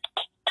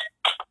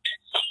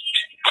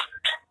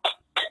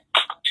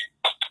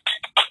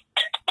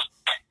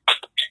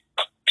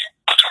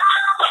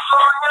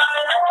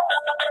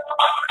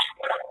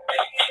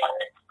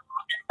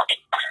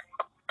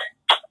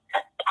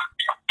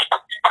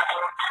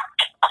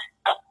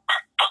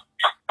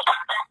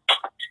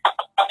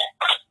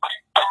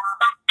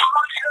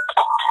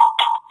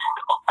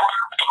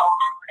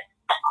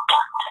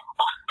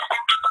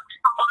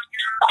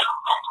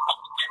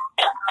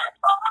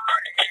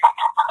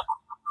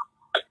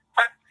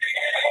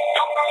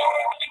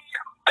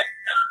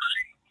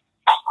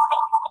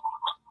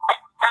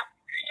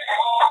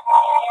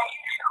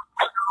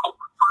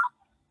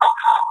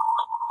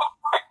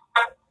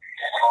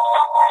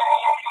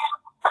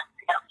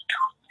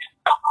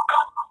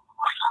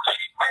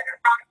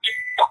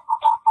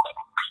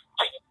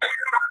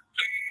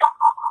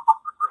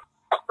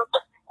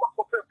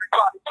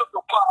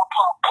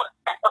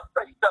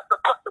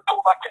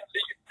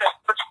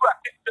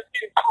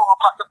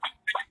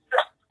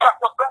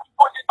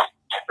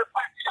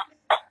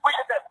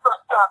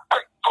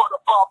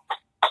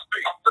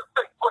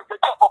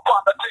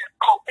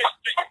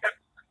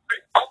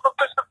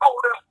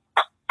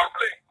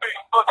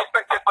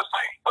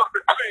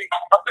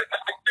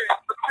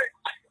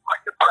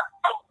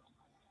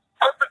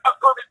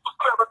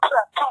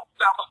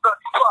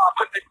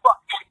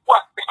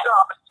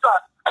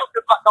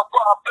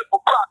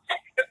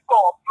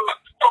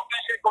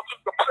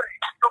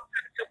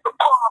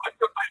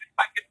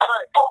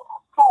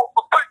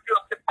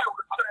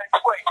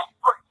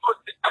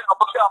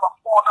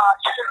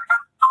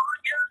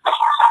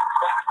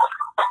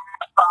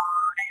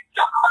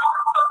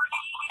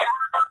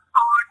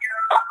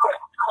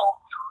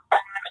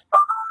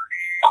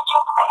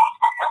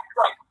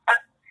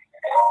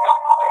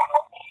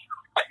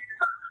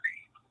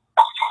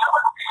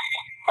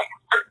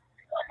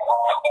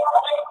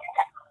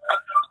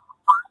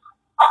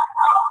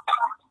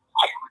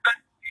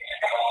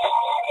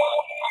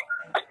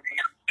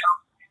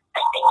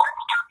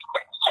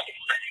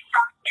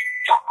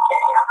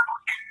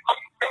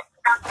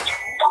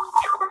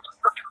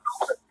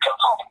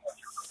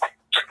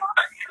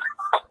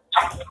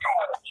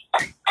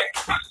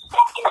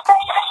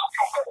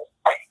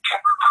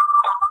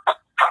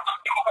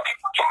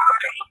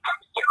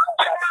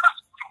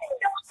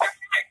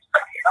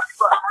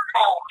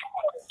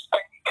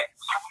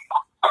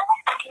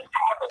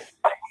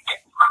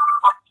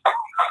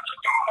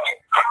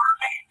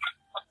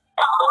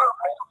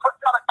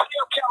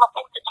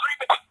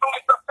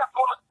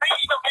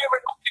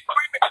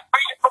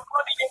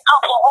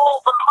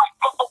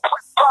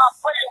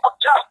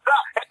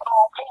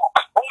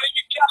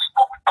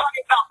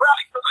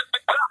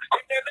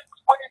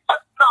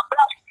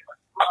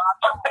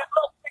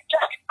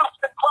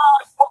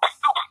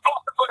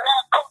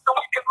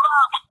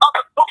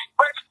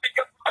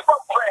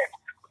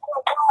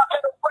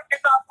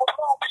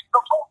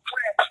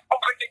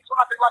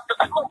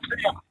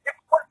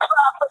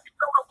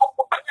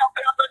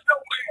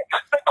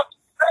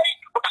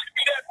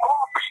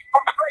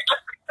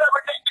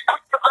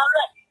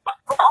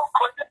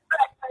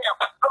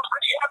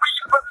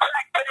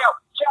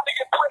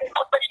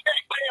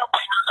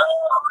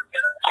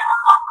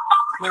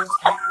 Let's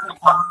have a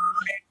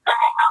party.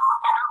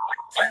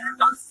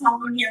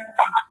 California.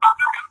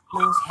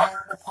 Let's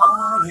have a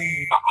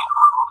party.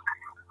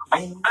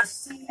 In the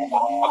city.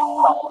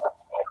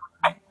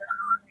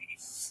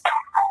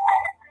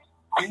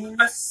 In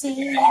the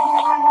city.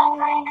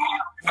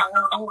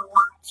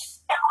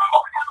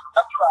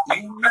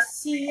 In the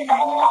city.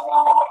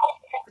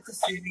 It's a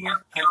city of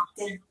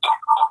Compton.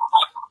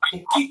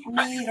 They keep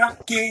me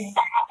rocking.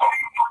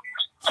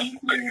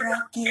 Keep me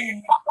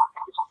rocking.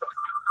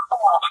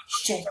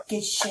 Shake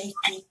it, shake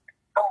it.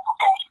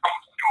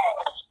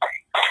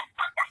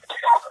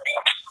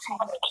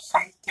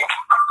 Shake it.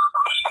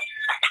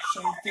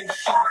 Shake it,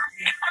 shake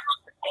it.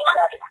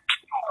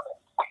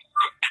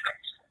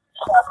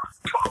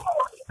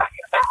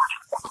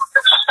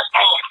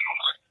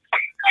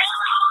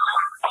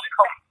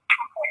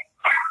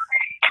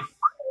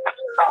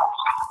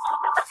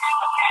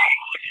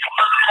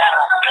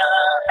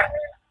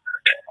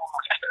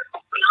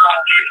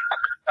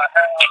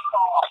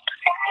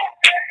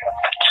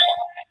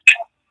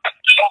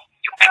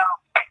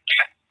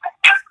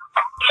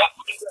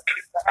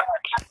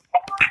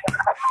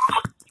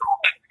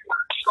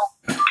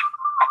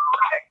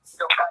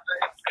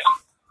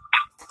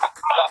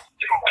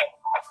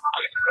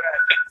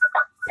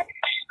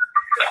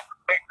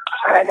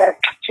 Alright, that's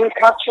 2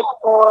 cups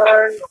for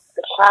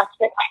the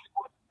classic.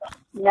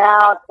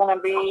 Now it's going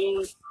to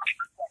be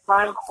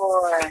time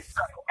for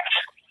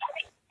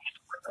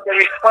the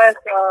request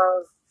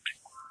of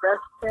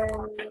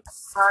Dustin,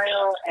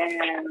 Kyle,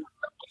 and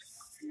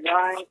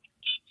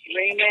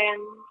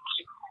Raymond.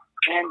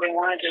 And they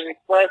wanted to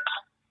request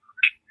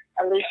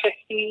Alicia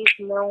Keys,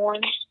 No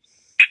One.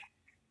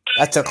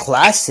 That's a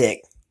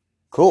classic.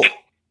 Cool.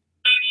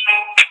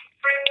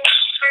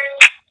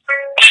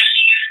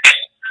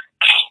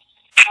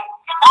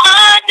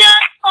 I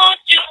just want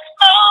you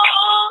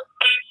home,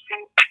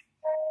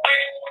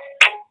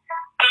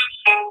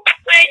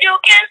 where you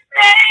can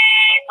stay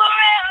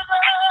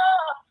forever.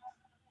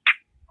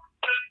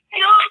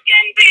 You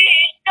can be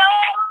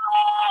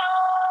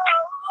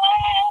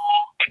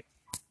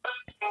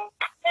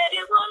and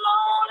it will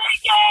only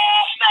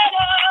get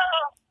better.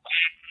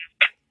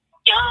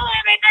 You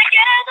and me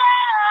together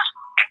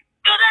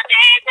to the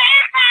day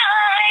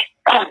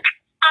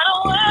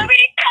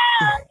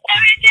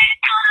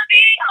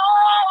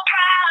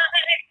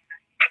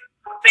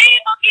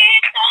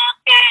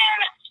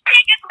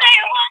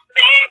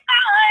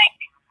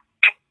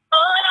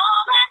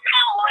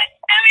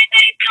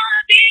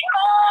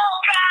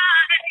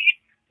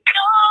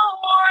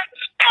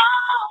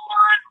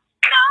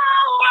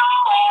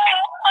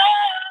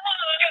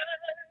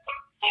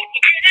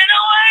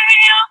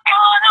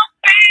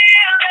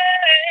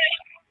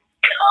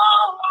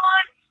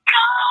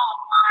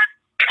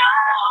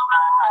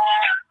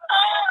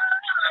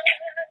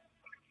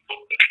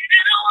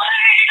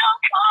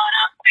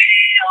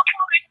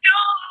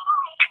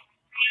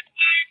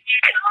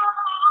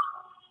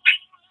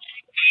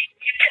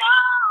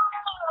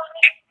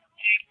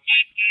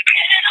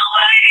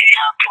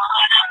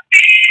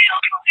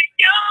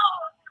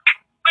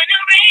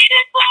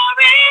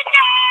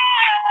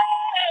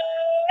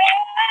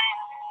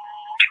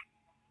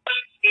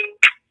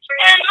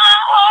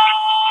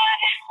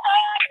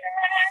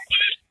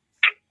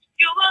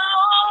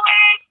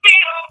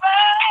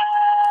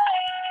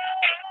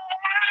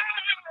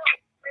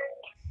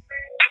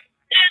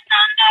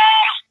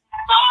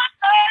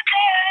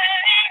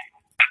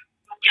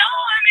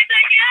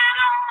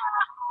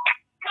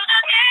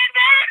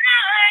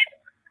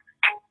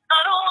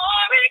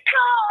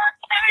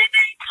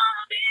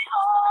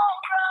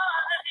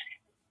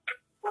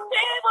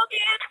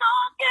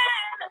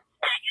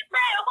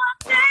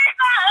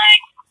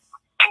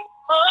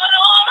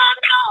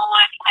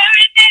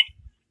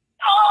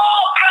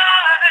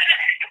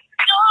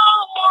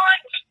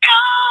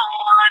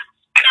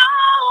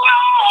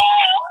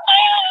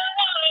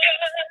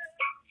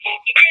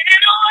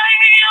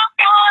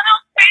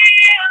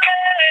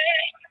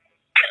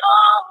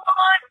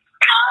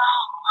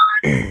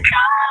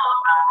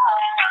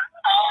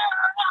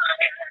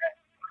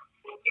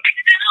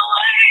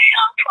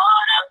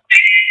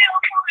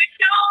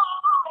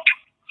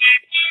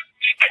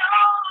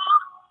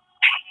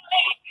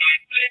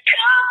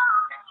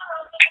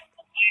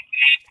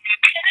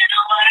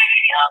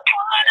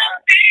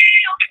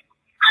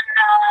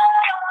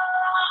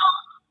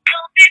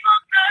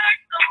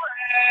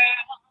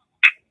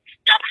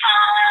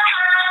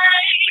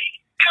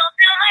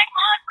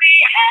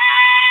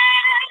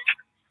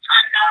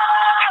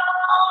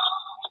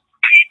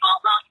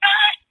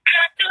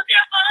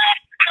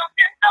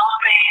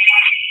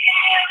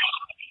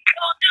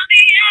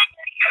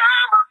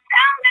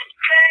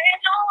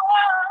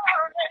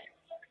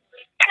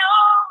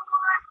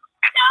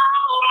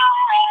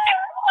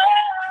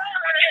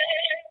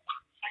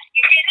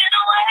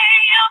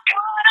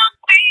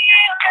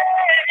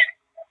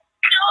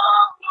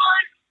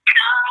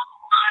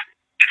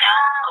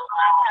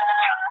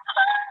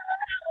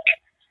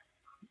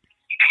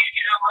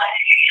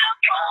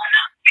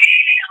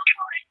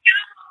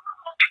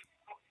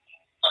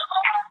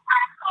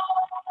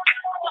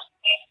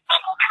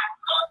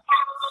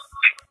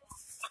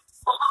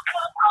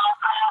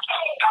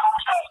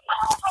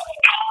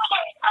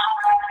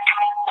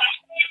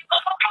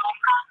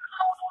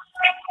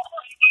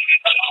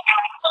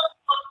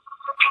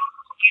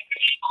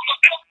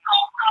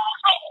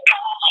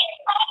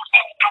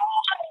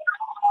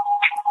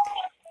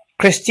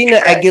Christina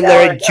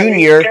Aguilera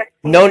Jr.,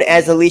 known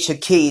as Alicia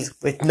Keys,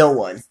 with No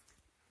One.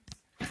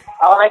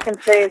 All I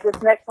can say is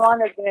this next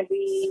one is going to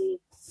be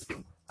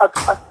a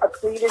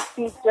Cletus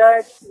T.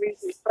 Judge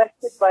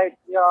requested by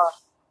Josh.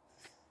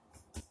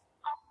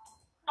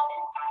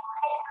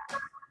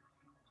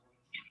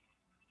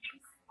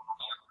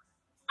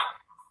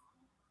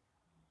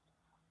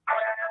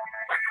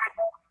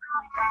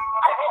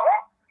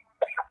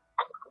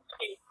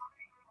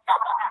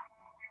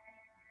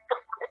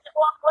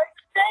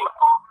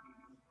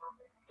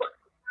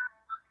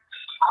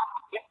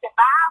 If the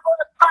Bible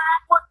was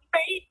mine, wouldn't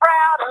be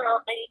proud of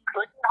me.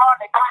 Couldn't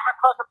hardly find her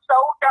 'cause I'm so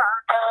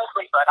darn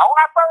ugly. But on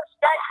our first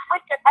date, we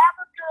could have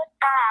a good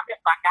time if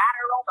I got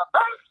her on the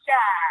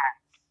moonshine.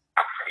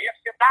 If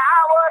the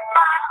Bible was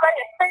mine, say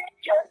it fit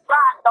just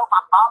right. Though my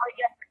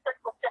polyester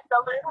was just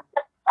a little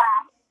too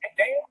tight. And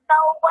there's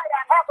no way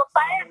I'd have a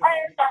bad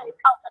hair day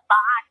 'cause the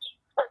mind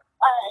used to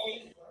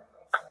pay.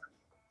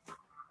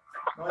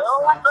 So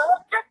I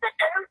love to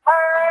seduce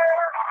her,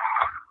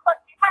 but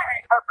she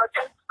married her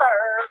producer.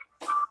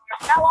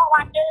 Now all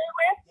I do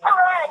is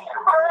pray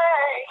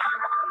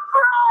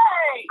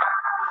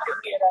to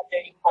get a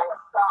date for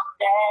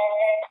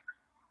someday.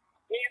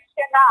 If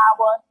she not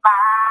was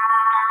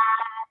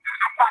mine,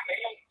 I probably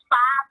lose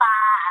my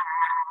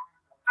mind.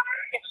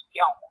 If she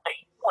only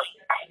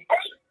please me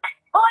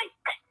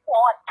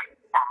one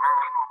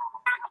time,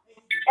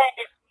 and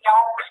if she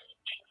only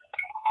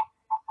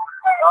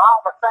all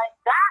the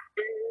things I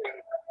do.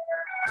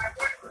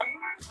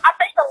 I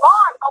think the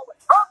lawn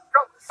mowing truck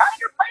drove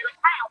under the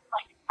house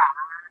like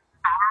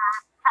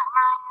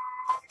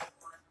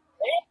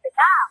if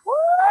I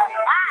was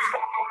mine.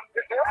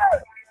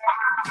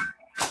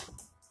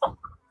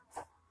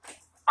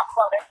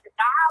 But if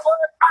I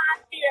was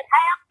mine, she'd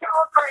have to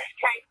agree.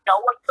 Can't no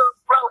one cook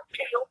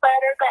roadkill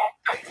better than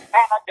me.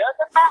 And a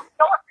dozen mountain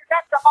horses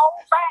at the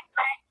whole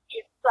backpack,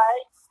 you'd say.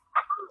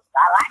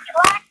 I like it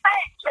like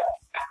that,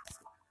 Chuck.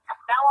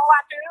 Now all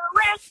I do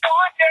is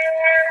wonder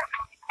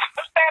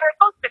who's better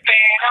booked to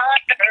been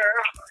under.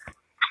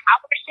 I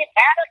wish it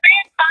had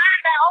been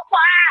fine now,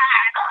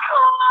 wine.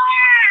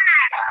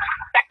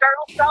 That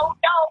girl's so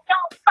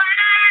doggone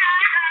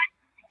fine.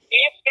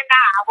 If and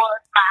I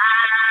was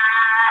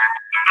mine,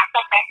 I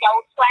think that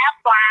goes slap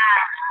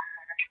fine.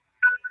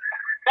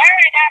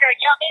 Staring at her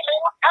yummy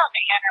little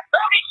tummy and her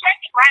booty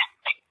shaking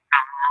rapidly.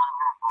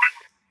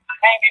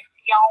 And if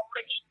she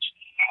only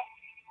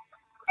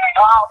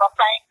all the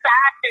things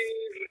I do.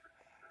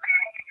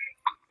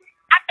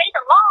 I need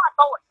a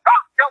lawnmower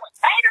truck going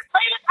taters to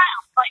the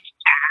house like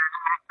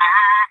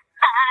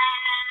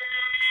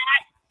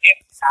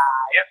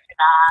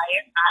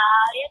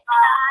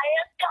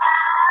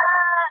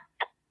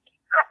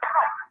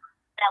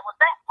Now was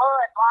that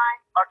mud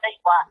line or deep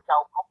white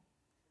soap?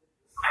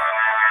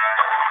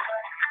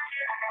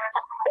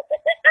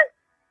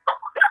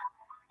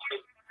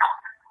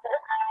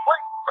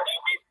 What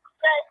did you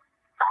say?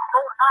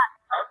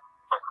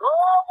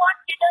 Oh, what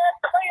you done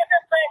to me in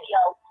this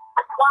video?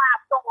 Why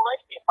I'm so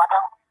lazy if I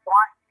don't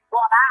like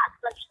what I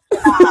see.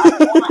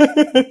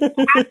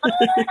 I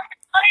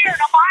clear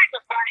the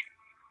microphone.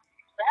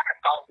 Better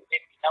go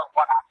if you know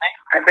what I mean.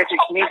 I bet you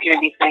Shanique's going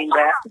to be saying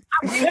that.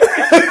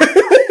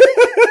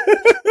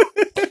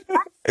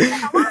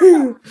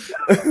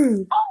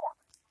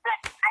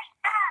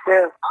 So,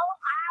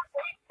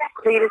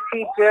 Cletus T.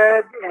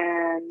 Judge,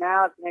 and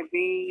now it's going to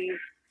be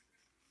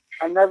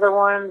another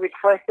one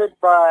requested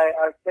by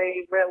our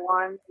favorite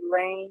one,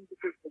 Lane.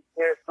 This is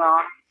their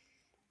song.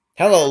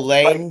 Hello,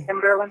 Lane.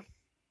 Timberland.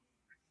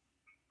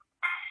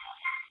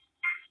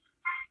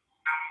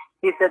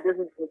 He said this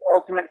is his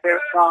ultimate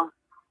favorite song.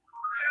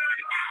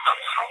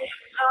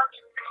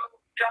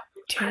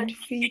 10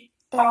 feet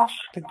off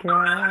the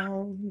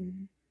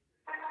ground.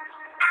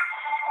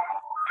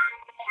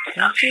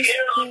 I just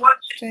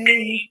can't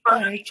say,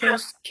 but I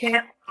just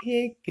can't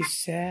hear your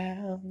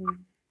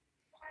sound.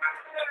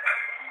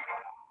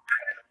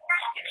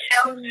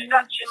 Tell me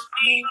that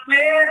you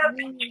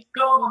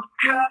gonna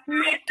cut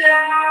me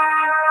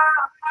down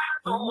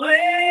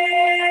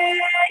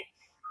away.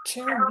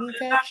 Tell me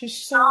that you're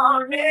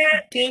sorry,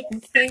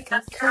 didn't think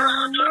I'd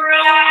come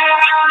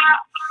around.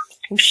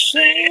 And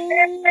say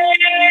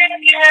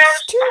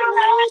it's too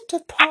late to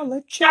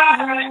apologize.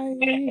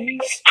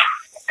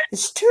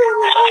 It's too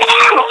late.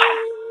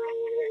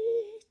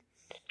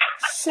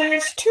 Say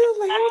it's too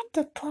late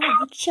to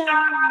apologize.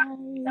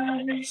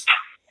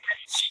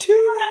 It's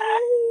too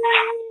late.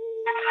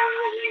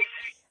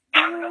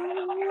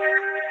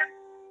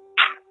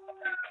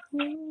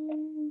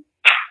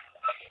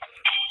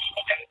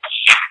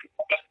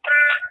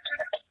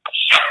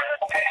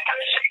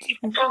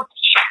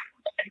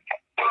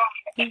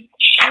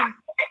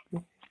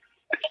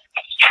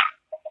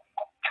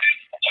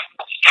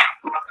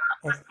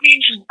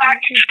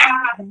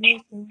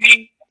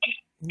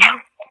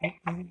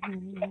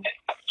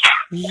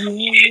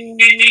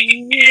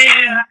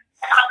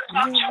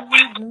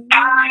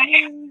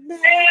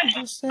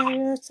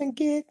 Just and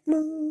get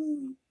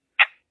moved.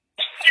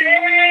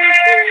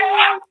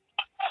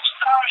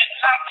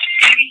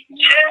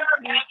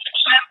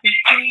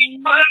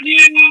 love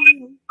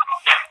you.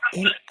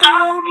 And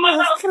I'm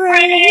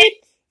afraid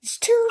it's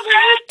too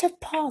late to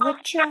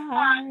apologize.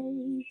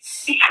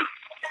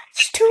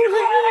 It's too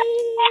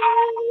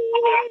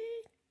late.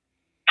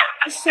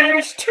 I said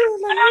it's too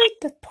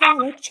late to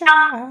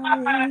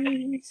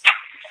apologize.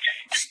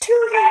 It's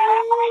too late.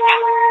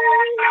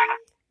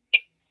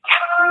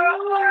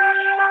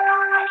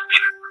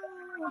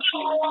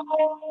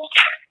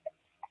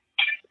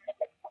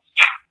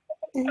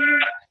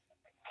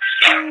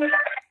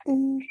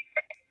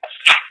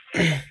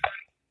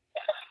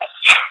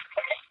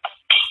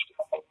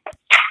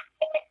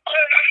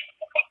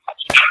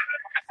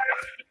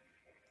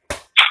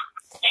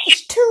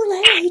 It's too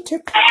late to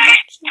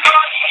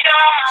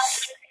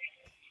apologize.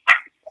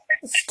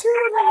 It's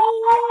too late.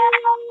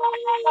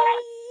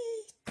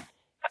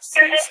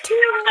 It's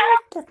too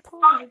late to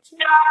apologize.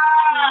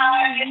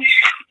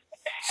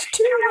 It's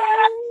too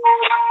late.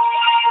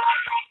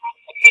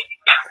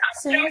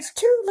 It's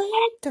too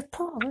late to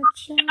apologize.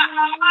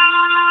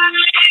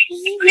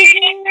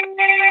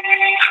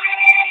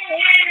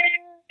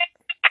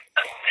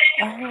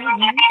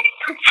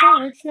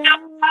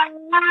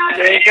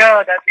 There you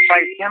go. That's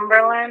by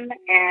Timberland,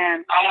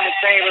 and I want to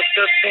say let's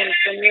just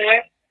continue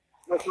it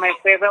with my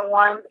favorite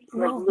one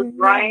with Luke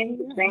Bryan,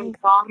 the same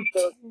song.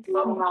 So it's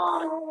moving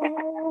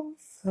on.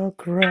 The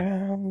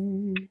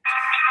ground.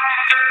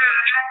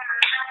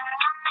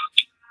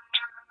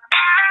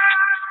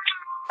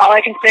 All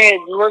I can say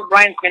is Luke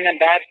Bryan's been a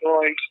bad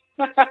boy.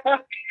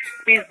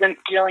 He's been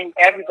stealing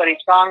everybody's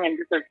song, and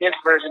this is his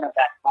version of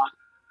that song.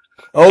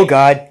 Oh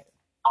God.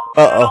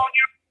 Uh-oh.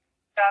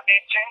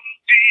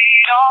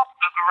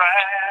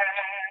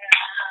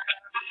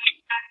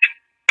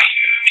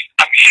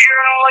 I'm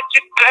hearing what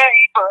you say,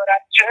 but I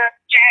just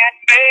can't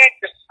make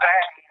the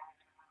sound.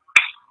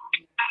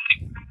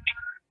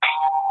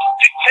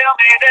 You tell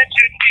me that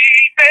you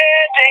need me,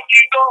 then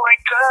you go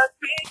and cut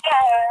me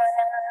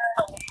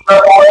down.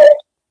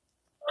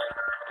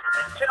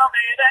 Tell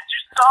me that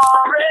you're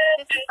sorry.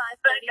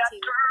 5532.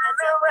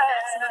 Heads up, the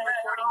maximum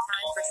recording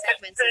time for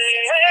segments is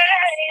 60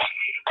 minutes.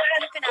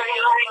 Keep an eye on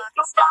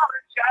the clock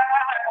and stop.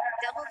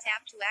 Double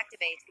tap to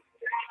activate.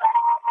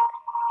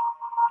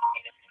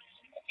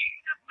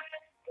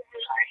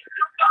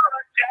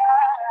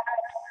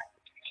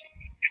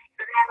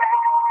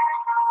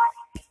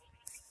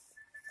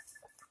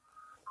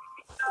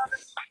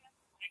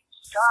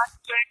 God,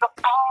 take a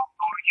fall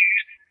for you.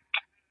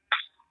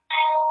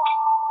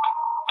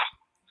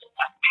 I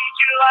need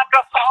you like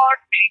a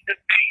heartbeat to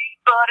beat,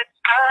 but it's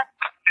not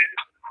to do.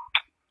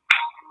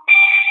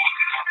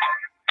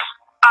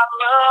 I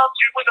loved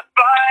you with a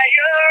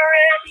fire,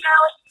 and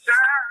now it's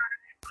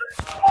turned.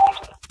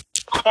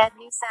 Add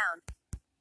new sound.